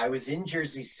once. I was in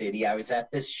Jersey City. I was at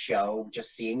this show,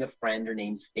 just seeing a friend. Her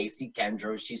name's Stacy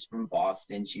Kendrow. She's from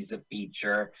Boston. She's a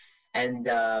feature. And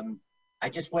I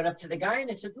just went up to the guy and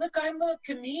I said, look, I'm a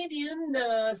comedian.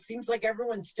 Seems like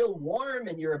everyone's still warm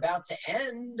and you're about to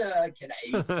end. Can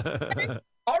I?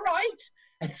 All right.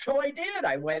 And so I did.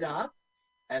 I went up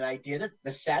and I did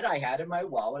the set I had in my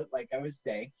wallet, like I was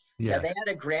saying. Yeah. They had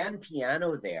a grand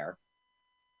piano there.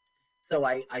 So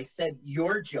I said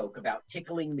your joke about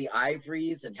tickling the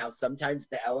ivories and how sometimes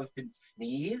the elephants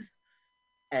sneeze.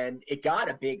 And it got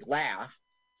a big laugh.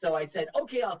 So I said,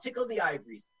 okay, I'll tickle the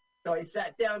ivories. So I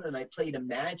sat down and I played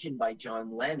Imagine by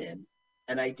John Lennon.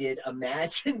 And I did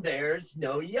Imagine There's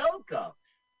No Yoko.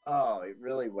 Oh, it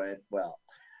really went well.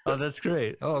 Oh, that's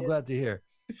great. Oh, I'm glad to hear.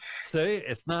 So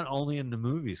it's not only in the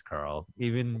movies, Carl.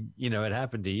 Even, it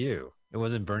happened to you. It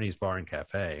wasn't Bernie's Bar and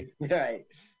Cafe. Right.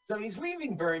 So he's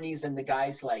leaving Bernie's and the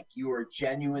guy's like, you were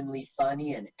genuinely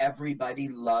funny and everybody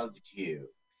loved you.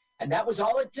 And that was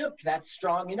all it took. That's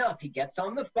strong enough. He gets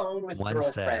on the phone with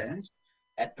girlfriend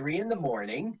at 3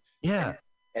 a.m. Yeah.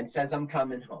 And says, I'm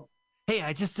coming home. Hey,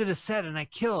 I just did a set and I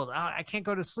killed. I can't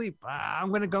go to sleep. I'm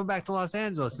going to go back to Los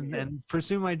Angeles and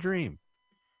pursue my dream.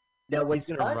 Now, he's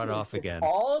going to run off again.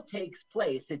 All takes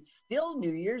place. It's still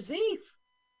New Year's Eve.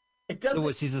 So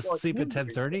what, she's asleep at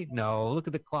 10:30? No, look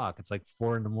at the clock. It's like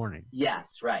 4 a.m.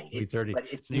 Yes, right. 3:30. But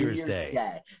it's New Year's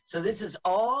Day. So this is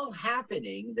all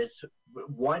happening, this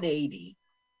 180.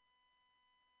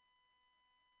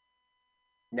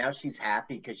 Now she's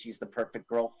happy because she's the perfect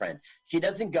girlfriend. She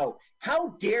doesn't go, how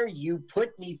dare you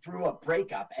put me through a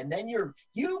breakup? And then you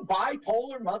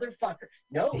bipolar motherfucker.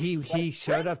 No. He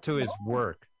showed up to his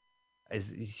work.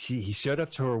 He showed up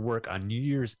to her work on New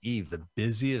Year's Eve, the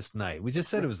busiest night. We just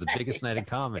said it was the biggest night in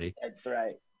comedy. That's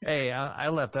right. Hey, I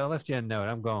left you a note.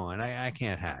 I'm going. I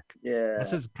can't hack. Yeah.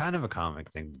 This is kind of a comic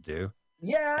thing to do.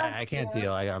 Yeah. I can't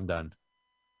deal. I'm done.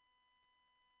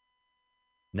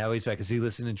 Now he's back. Is he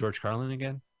listening to George Carlin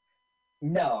again?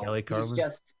 No, Kelly Carlin? He's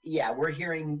just, we're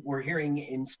hearing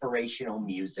inspirational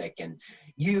music and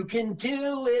you can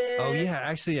do it. Oh yeah,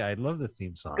 actually, I love the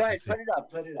theme song. Go ahead, put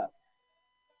it up.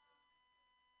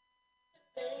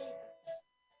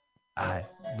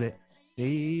 The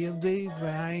day of the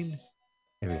grind,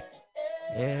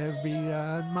 every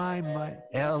on my mind,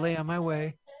 LA on my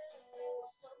way.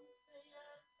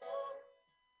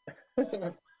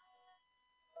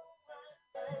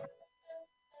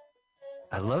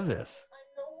 I love this.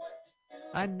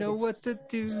 I know what to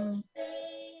do.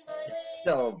 It's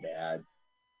so bad.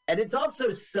 And it's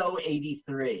also so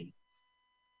 83.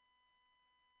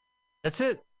 That's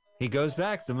it. He goes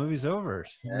back. The movie's over.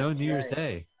 No New Year's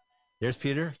Day. There's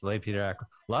Peter, the late Peter Ackroyd.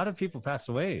 A lot of people passed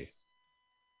away.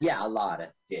 Yeah, a lot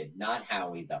did. Not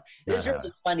Howie, though. This is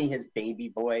really funny, his baby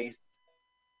voice.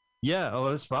 Yeah. Oh,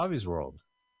 it's Bobby's World.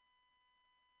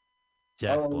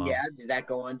 Jack Blum. Yeah? Did that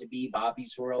go on to be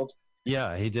Bobby's World?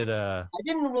 Yeah, he did I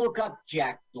didn't look up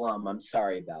Jack Blum. I'm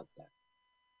sorry about that.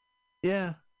 Yeah,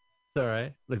 it's all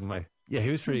right. Look at he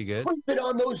was pretty good. Put it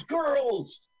on those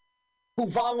girls who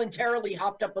voluntarily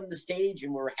hopped up on the stage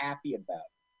and were happy about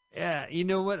it. Yeah, you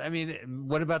know what? I mean,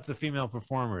 what about the female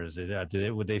performers?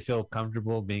 Would they feel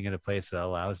comfortable being in a place that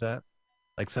allows that?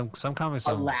 Like some comics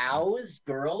allows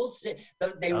girls.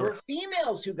 They were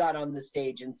females who got on the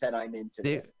stage and said, "I'm into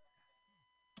this."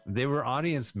 They were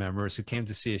audience members who came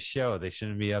to see a show. They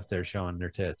shouldn't be up there showing their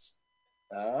tits.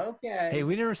 Okay. Hey,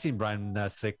 we never seen Brian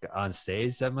Sick on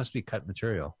stage. That must be cut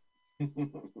material.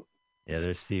 Yeah,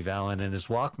 there's Steve Allen, and his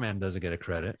Walkman doesn't get a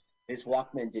credit. His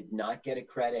Walkman did not get a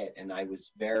credit, and I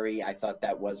thought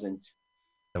that wasn't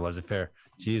fair.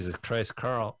 Jesus Christ,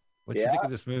 Carl, what you think of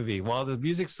this movie? While the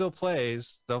music still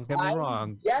plays, don't get me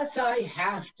wrong. Yes, I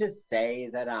have to say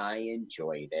that I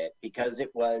enjoyed it because it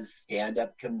was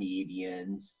stand-up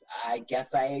comedians. I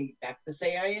guess I have to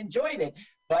say I enjoyed it,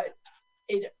 but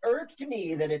it irked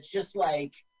me that it's just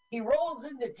like he rolls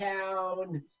into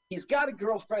town. He's got a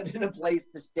girlfriend and a place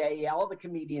to stay. All the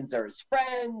comedians are his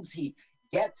friends. He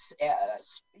gets,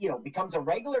 becomes a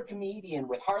regular comedian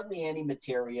with hardly any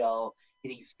material.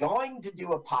 He's going to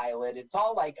do a pilot. It's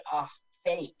all like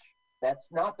fake.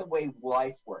 That's not the way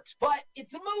life works. But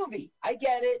it's a movie. I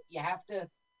get it. You have to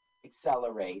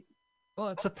accelerate. Well,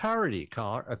 it's a parody,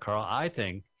 Carl. I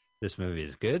think this movie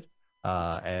is good,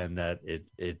 and that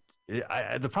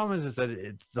the problem is that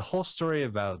it's the whole story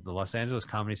about the Los Angeles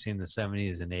comedy scene in the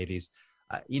 70s and 80s.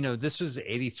 This was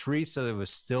 83, so it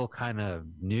was still kind of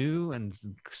new and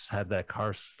had that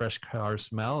fresh car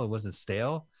smell. It wasn't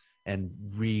stale and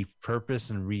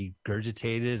repurposed and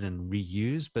regurgitated and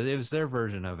reused, but it was their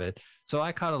version of it. So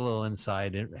I caught a little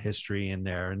inside history in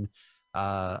there. And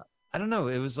I don't know,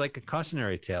 it was like a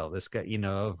cautionary tale, this guy,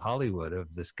 of Hollywood,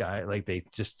 of this guy, like they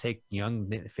just take young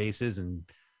faces and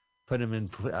put them in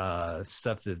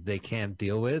stuff that they can't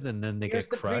deal with, and then they get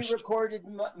crushed. Pre-recorded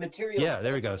material. Yeah,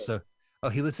 there we go. So,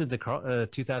 he listened to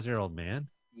 2,000-Year-Old Man.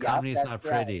 Comedy is not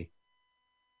pretty.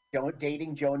 Right.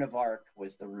 Dating Joan of Arc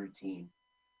was the routine.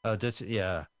 Oh,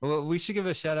 yeah. Well, we should give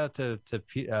a shout out to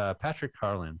Patrick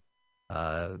Carlin,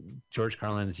 George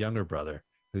Carlin's younger brother,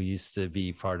 who used to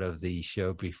be part of the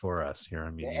show before us here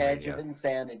on Mutiny Radio. Edge of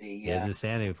Insanity. Yeah. Edge of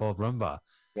Insanity, Paul Brumbaugh.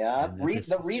 Yeah,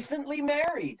 the recently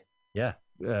married. Yeah,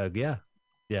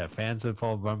 yeah. Fans of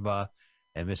Paul Brumbaugh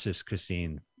and Mrs.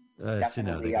 Christine.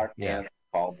 Definitely our fans of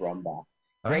Paul Brumbaugh.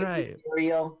 Great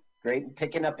material. Great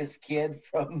picking up his kid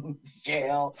from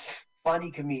jail. Funny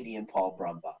comedian, Paul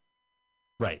Brumbaugh.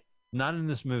 Right. Not in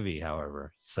this movie,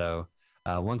 however. So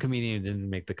one comedian didn't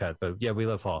make the cut, but yeah, we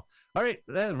love Paul. All right,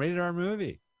 then rated R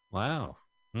movie. Wow.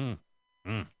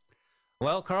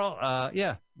 Well, Carl,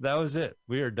 that was it.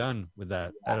 We are done with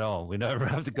that at all. We never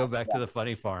have to go back to the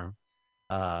funny farm.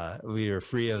 We are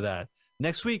free of that.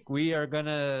 Next week we are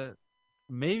gonna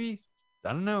maybe,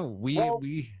 I don't know. We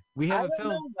have a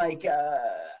film.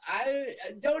 I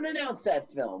don't announce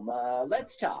that film.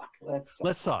 Let's talk.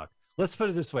 Let's put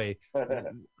it this way.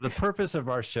 The purpose of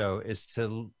our show is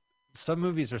some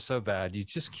movies are so bad, you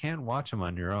just can't watch them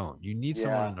on your own. You need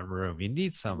someone in the room. You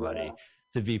need somebody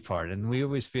to be part. And we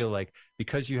always feel like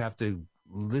because you have to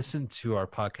listen to our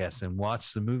podcast and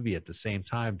watch the movie at the same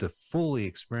time to fully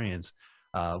experience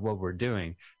what we're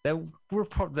doing,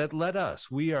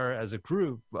 we are as a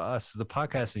group, us, the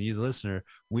podcast, and you, the listener,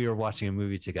 we are watching a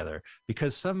movie together,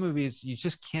 because some movies you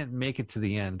just can't make it to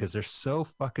the end because they're so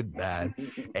fucking bad.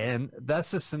 And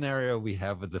that's the scenario we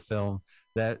have with the film,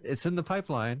 that it's in the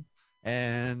pipeline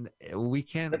and we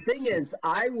can't. The thing is,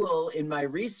 I will, in my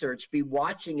research, be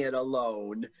watching it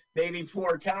alone, maybe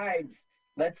 4 times.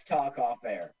 Let's talk off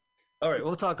air. All right,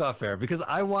 we'll talk off air, because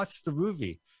I watched the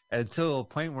movie until a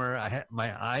point where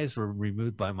my eyes were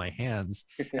removed by my hands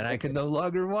and I could no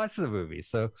longer watch the movie.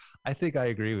 So I think I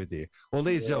agree with you. Well,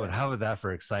 ladies and gentlemen, how about that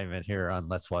for excitement here on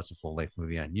Let's Watch a Full Length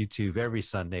Movie on YouTube every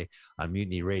Sunday on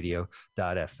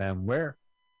MutinyRadio.fm, where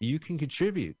you can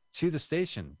contribute to the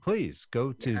station. Please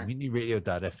go to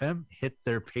MutinyRadio.fm, hit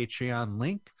their Patreon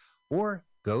link, or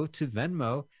go to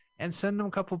Venmo and send them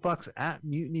a couple bucks at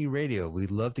Mutiny Radio. We'd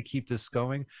love to keep this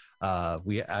going.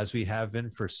 As we have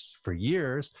been for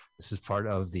years. This is part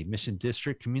of the Mission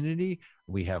District community.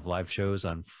 We have live shows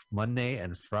on Monday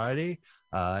and Friday.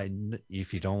 And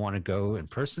if you don't want to go in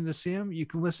person to see them, you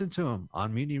can listen to them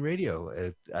on Mutiny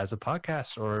Radio as a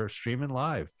podcast or streaming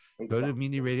live. Go to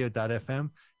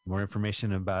MutinyRadio.fm. More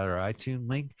information about our iTunes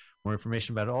link, more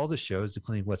information about all the shows,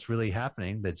 including what's really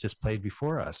happening that just played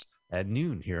before us at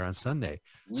noon here on Sunday.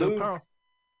 Luke. So Carl,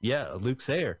 Luke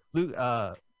Sayer. Luke,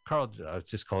 Carl, I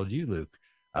just called you Luke.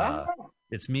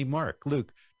 It's me, Mark.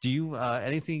 Luke, do you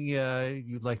anything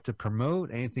you'd like to promote?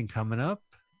 Anything coming up?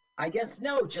 I guess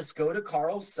no. Just go to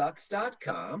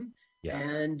carlsucks.com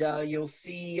and you'll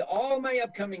see all my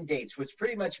upcoming dates, which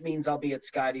pretty much means I'll be at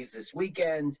Scotty's this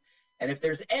weekend. And if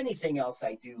there's anything else,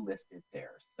 I do list it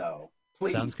there. So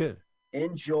please, sounds good.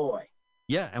 Enjoy.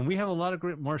 Yeah, and we have a lot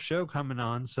of more show coming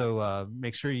on. So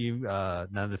make sure you, now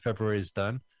that February is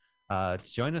done,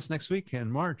 join us next week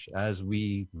in March as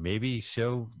we maybe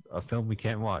show a film we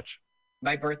can't watch.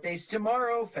 My birthday's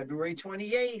tomorrow, February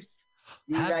 28th.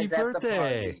 Happy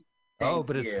birthday.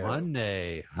 But it's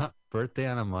Monday. Huh, birthday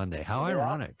on a Monday. How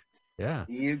ironic. Yeah.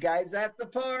 See you guys at the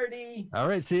party. All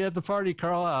right. See you at the party,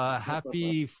 Carl.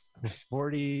 Happy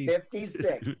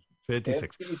 56.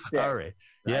 56. All right.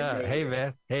 Yeah. Hey,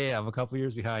 man. Hey, I'm a couple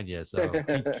years behind you. So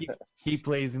keep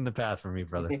blazing the path for me,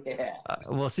 brother. Yeah.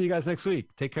 We'll see you guys next week.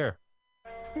 Take care.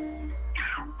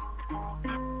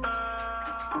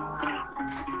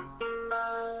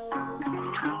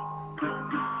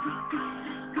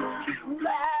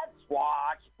 Let's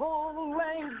watch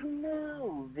full-length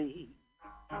movie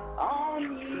on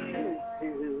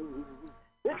YouTube.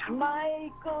 It's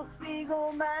Michael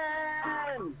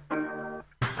Spiegelman.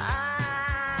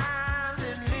 I'm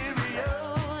delirious,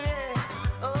 yeah.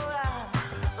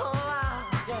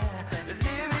 Yeah.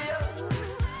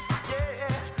 Delirious,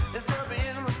 yeah. It's gonna be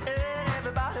in my head.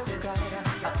 Everybody will got it.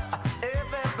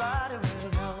 Everybody will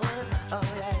know it. Oh,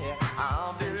 yeah.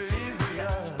 I'm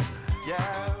delirious,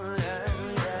 yeah.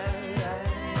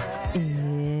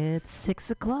 It's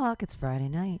 6 o'clock. It's Friday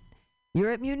night.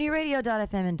 You're at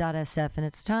MutinyRadio.fm and .sf, and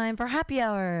it's time for Happy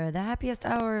Hour, the happiest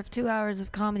hour of 2 hours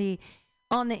of comedy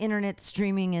on the internet,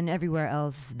 streaming, and everywhere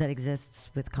else that exists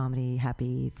with comedy.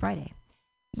 Happy Friday.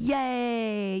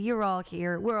 Yay! You're all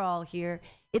here. We're all here.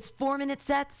 It's 4-minute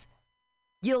sets.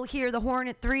 You'll hear the horn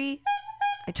at 3.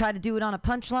 I try to do it on a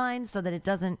punchline so that it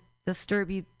doesn't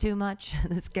disturb you too much,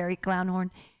 the scary clown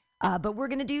horn. But we're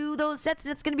going to do those sets,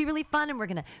 and it's going to be really fun, and we're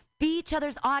going to be each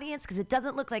other's audience because it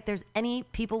doesn't look like there's any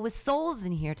people with souls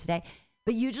in here today.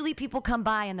 But usually people come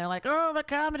by, and they're like, oh, the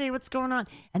comedy, what's going on?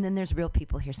 And then there's real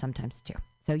people here sometimes, too.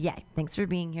 So, yay. Thanks for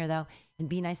being here, though, and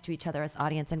be nice to each other as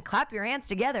audience. And clap your hands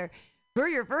together for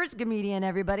your first comedian,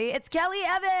 everybody. It's Kelly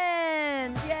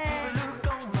Evans. Yay.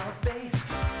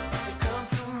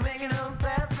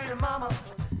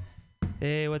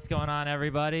 Hey, what's going on,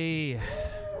 everybody?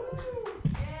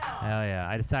 Hell yeah.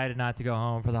 I decided not to go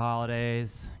home for the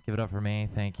holidays. Give it up for me.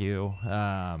 Thank you.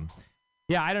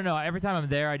 Yeah, I don't know. Every time I'm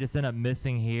there, I just end up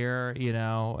missing here,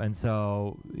 And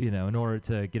so, in order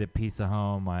to get a piece of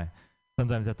home, I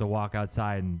sometimes have to walk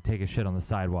outside and take a shit on the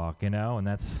sidewalk, And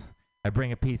I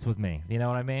bring a piece with me. You know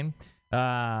what I mean?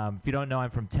 If you don't know, I'm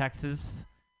from Texas.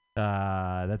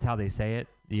 That's how they say it.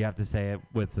 You have to say it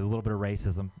with a little bit of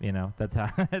racism, That's how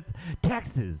it's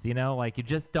Texas, Like you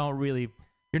just don't really...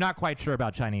 You're not quite sure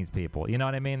about Chinese people. You know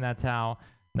what I mean? That's how,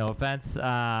 no offense.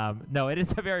 No, it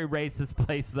is a very racist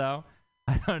place, though.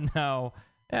 I don't know.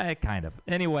 Kind of.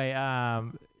 Anyway, I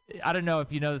don't know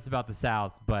if you know this about the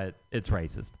South, but it's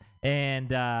racist.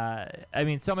 And,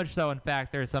 so much so, in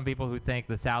fact, there are some people who think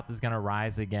the South is going to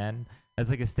rise again. That's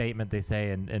like a statement they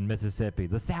say in Mississippi.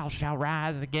 The South shall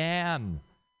rise again.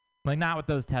 Like, not with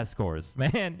those test scores,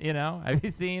 man. Have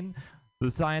you seen... the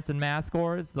science and math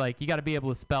scores, like, you got to be able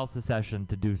to spell secession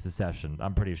to do secession,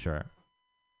 I'm pretty sure.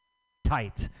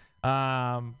 Tight.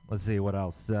 Let's see, what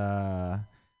else? I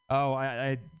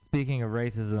speaking of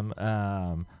racism,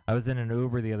 I was in an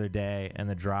Uber the other day, and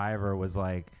the driver was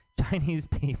like, Chinese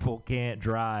people can't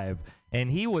drive. And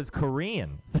he was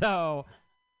Korean. So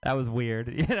that was weird.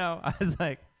 I was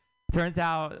like, turns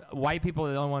out white people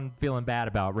are the only one feeling bad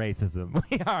about racism.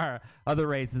 Other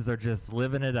races are just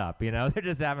living it up, They're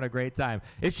just having a great time.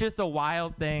 It's just a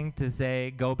wild thing to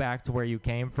say, go back to where you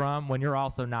came from when you're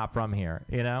also not from here,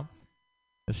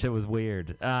 This shit was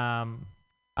weird. I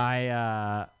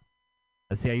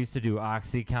used to do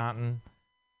OxyContin.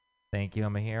 Thank you,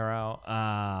 I'm a hero.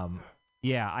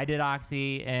 I did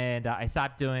Oxy, and I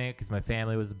stopped doing it because my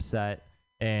family was upset.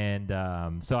 And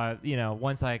so I,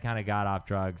 once I kind of got off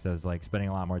drugs, I was like spending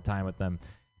a lot more time with them.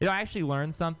 I actually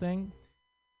learned something.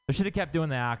 I should have kept doing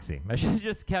the Oxy. I should have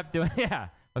just kept doing. Yeah,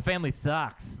 my family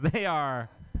sucks. It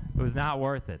was not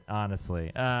worth it,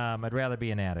 honestly. I'd rather be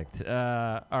an addict.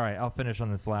 All right, I'll finish on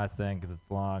this last thing because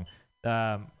it's long.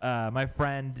 My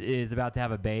friend is about to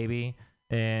have a baby,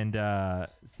 and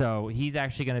so he's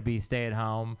actually going to be stay at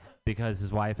home because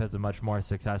his wife has a much more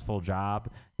successful job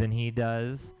than he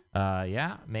does.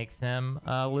 Makes him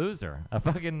a loser.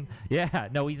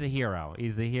 He's a hero.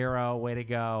 He's a hero. Way to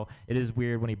go. It is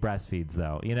weird when he breastfeeds,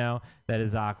 though. That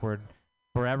is awkward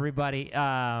for everybody.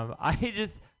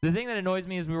 The thing that annoys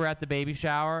me is we were at the baby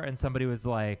shower and somebody was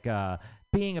like,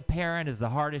 being a parent is the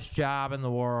hardest job in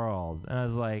the world. And I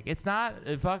was like, it's not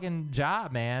a fucking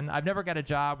job, man. I've never got a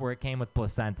job where it came with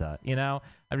placenta,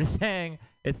 I'm just saying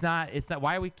it's not,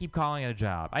 why do we keep calling it a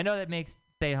job? I know that makes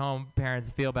stay-home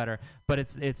parents feel better, but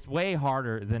it's way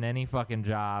harder than any fucking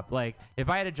job. Like, if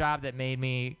I had a job that made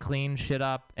me clean shit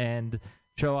up and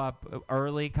show up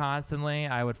early constantly,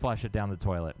 I would flush it down the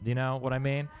toilet. You know what I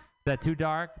mean? Is that too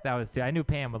dark? I knew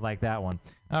Pam would like that one.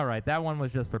 All right, that one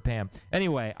was just for Pam.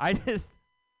 Anyway,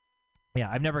 yeah,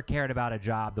 I've never cared about a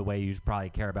job the way you probably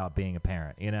care about being a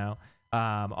parent, you know?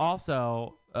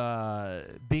 Also,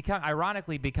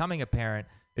 ironically, becoming a parent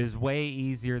is way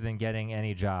easier than getting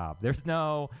any job. There's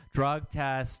no drug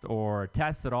test or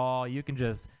test at all. You can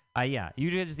just,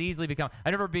 you just easily become.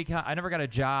 I never got a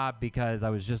job because I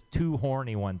was just too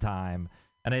horny one time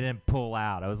and I didn't pull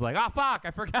out. I was like, oh fuck,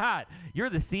 I forgot. You're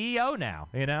the CEO now.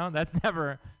 You know, that's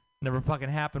never fucking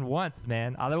happened once,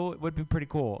 man. Although it would be pretty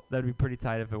cool. That'd be pretty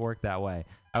tight if it worked that way.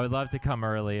 I would love to come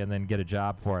early and then get a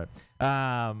job for it.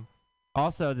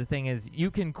 Also, the thing is,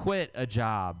 you can quit a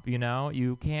job, you know?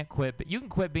 You can't quit, but you can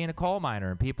quit being a coal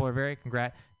miner, and people are very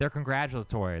they're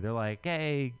congratulatory. They're like,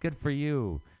 hey, good for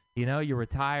you. You know, you're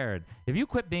retired. If you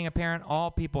quit being a parent, all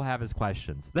people have is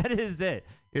questions. That is it.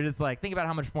 You're just like, think about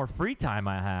how much more free time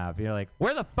I have. You're like,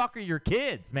 where the fuck are your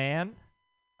kids, man?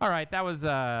 All right, that was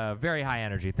very high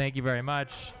energy. Thank you very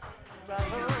much.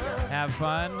 Have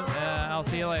fun. I'll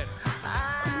see you later.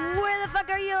 Where the fuck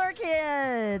are your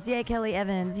kids? Yay, Kelly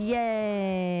Evans.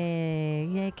 Yay.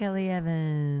 Yay, Kelly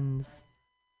Evans.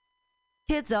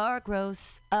 Kids are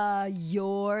gross.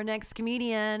 Your next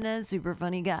comedian, a super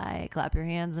funny guy. Clap your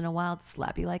hands in a wild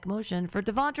slappy-like motion for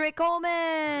Devontre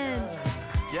Coleman.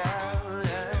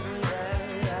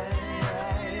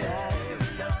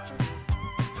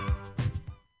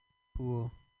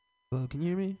 Cool. Hello, can you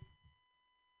hear me?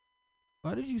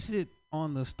 Why did you sit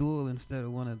on the stool instead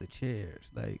of one of the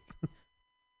chairs? Like,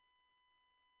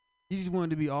 you just wanted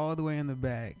to be all the way in the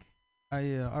back.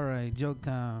 Yeah, all right, joke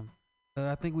time.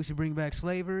 I think we should bring back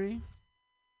slavery.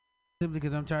 Simply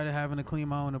because I'm tired of having to clean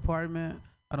my own apartment.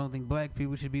 I don't think black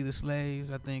people should be the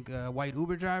slaves. I think white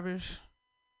Uber drivers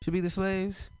should be the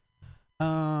slaves.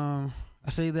 I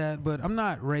say that, but I'm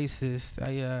not racist.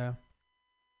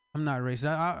 I'm not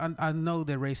racist. I know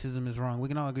that racism is wrong. We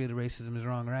can all agree that racism is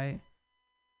wrong, right?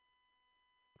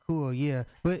 Cool, yeah.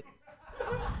 But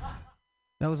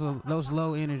that was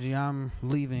low energy. I'm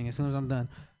leaving as soon as I'm done.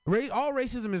 All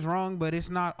racism is wrong, but it's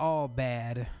not all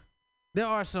bad. There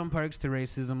are some perks to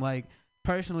racism. Like,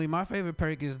 personally, my favorite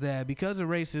perk is that because of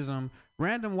racism,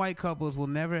 random white couples will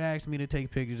never ask me to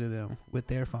take pictures of them with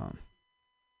their phone.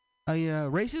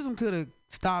 Racism could have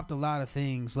stopped a lot of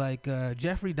things. Like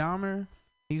Jeffrey Dahmer,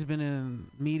 he's been in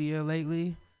media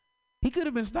lately. He could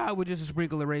have been stopped with just a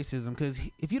sprinkle of racism, because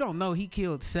if you don't know, he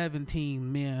killed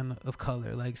 17 men of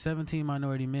color, like 17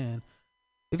 minority men.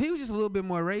 If he was just a little bit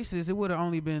more racist, it would have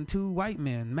only been 2 white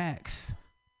men, max,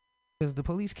 because the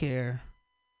police care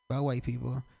about white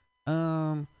people.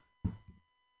 Y'all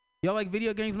like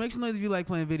video games? Make some noise if you like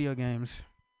playing video games.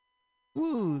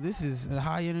 Woo, this is a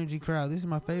high energy crowd. This is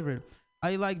my favorite.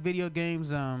 I like video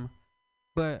games,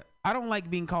 but I don't like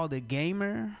being called a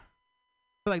gamer.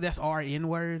 I feel like that's our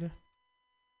N-word.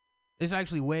 It's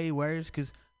actually way worse,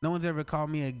 because no one's ever called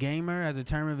me a gamer as a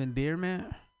term of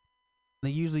endearment. They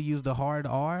usually use the hard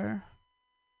R.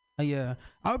 I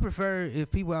would prefer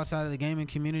if people outside of the gaming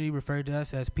community referred to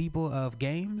us as people of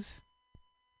games.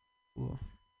 Cool.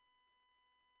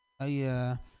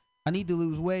 I need to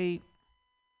lose weight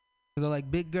because I like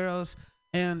big girls.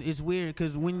 And it's weird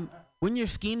because when you're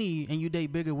skinny and you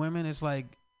date bigger women, it's like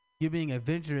you're being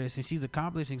adventurous and she's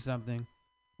accomplishing something.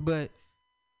 But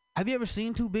have you ever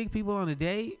seen 2 big people on a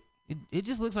date? It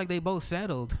just looks like they both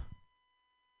settled.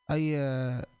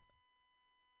 I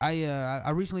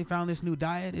recently found this new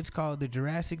diet. It's called the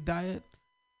Jurassic diet,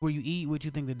 where you eat what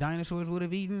you think the dinosaurs would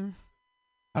have eaten.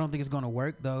 I don't think it's going to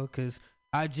work, though, because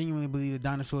I genuinely believe the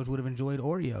dinosaurs would have enjoyed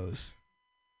Oreos.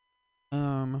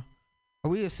 Are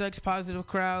we a sex-positive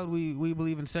crowd? We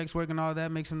believe in sex work and all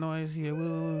that. Make some noise. Yeah,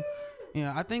 woo.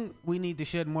 Yeah, I think we need to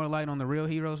shed more light on the real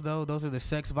heroes, though. Those are the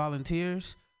sex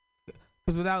volunteers.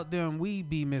 Because without them,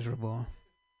 we'd be miserable.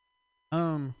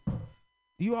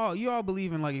 You all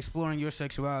believe in, like, exploring your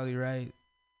sexuality, right?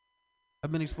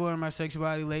 I've been exploring my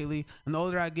sexuality lately, and the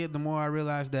older I get, the more I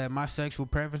realize that my sexual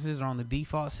preferences are on the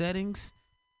default settings.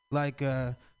 Like,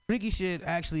 freaky shit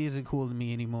actually isn't cool to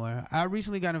me anymore. I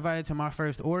recently got invited to my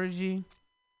first orgy,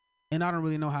 and I don't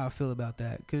really know how I feel about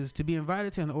that. Because to be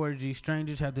invited to an orgy,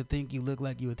 strangers have to think you look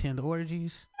like you attend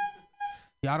orgies.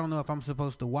 Yeah, I don't know if I'm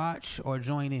supposed to watch or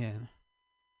join in.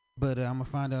 But I'm going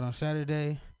to find out on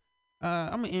Saturday.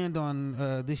 I'm going to end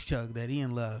on this chug that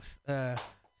Ian loves. I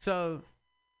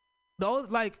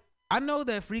know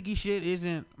that freaky shit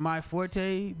isn't my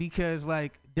forte because,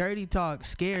 like, dirty talk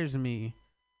scares me.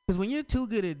 Because when you're too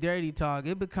good at dirty talk,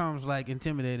 it becomes, like,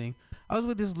 intimidating. I was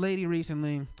with this lady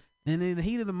recently, and in the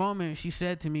heat of the moment, she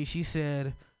said to me, she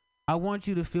said, I want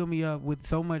you to fill me up with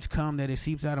so much cum that it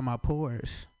seeps out of my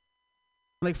pores.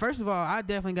 Like, first of all, I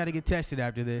definitely got to get tested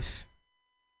after this.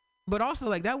 But also,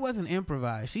 like, that wasn't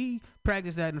improvised. She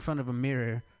practiced that in front of a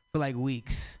mirror for like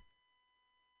weeks.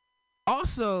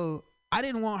 Also, I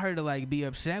didn't want her to like be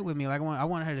upset with me. Like I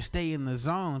wanted her to stay in the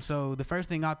zone. So the first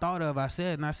thing I thought of, I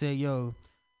said, yo,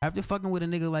 after fucking with a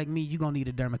nigga like me, you gonna need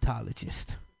a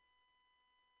dermatologist.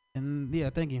 And yeah,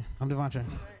 thank you. I'm Devontre.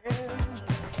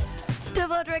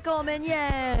 Devontre Coleman, yay!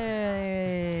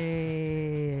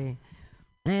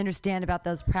 I understand about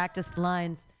those practiced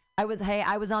lines. I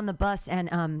was on the bus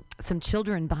and some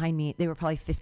children behind me. They were probably 15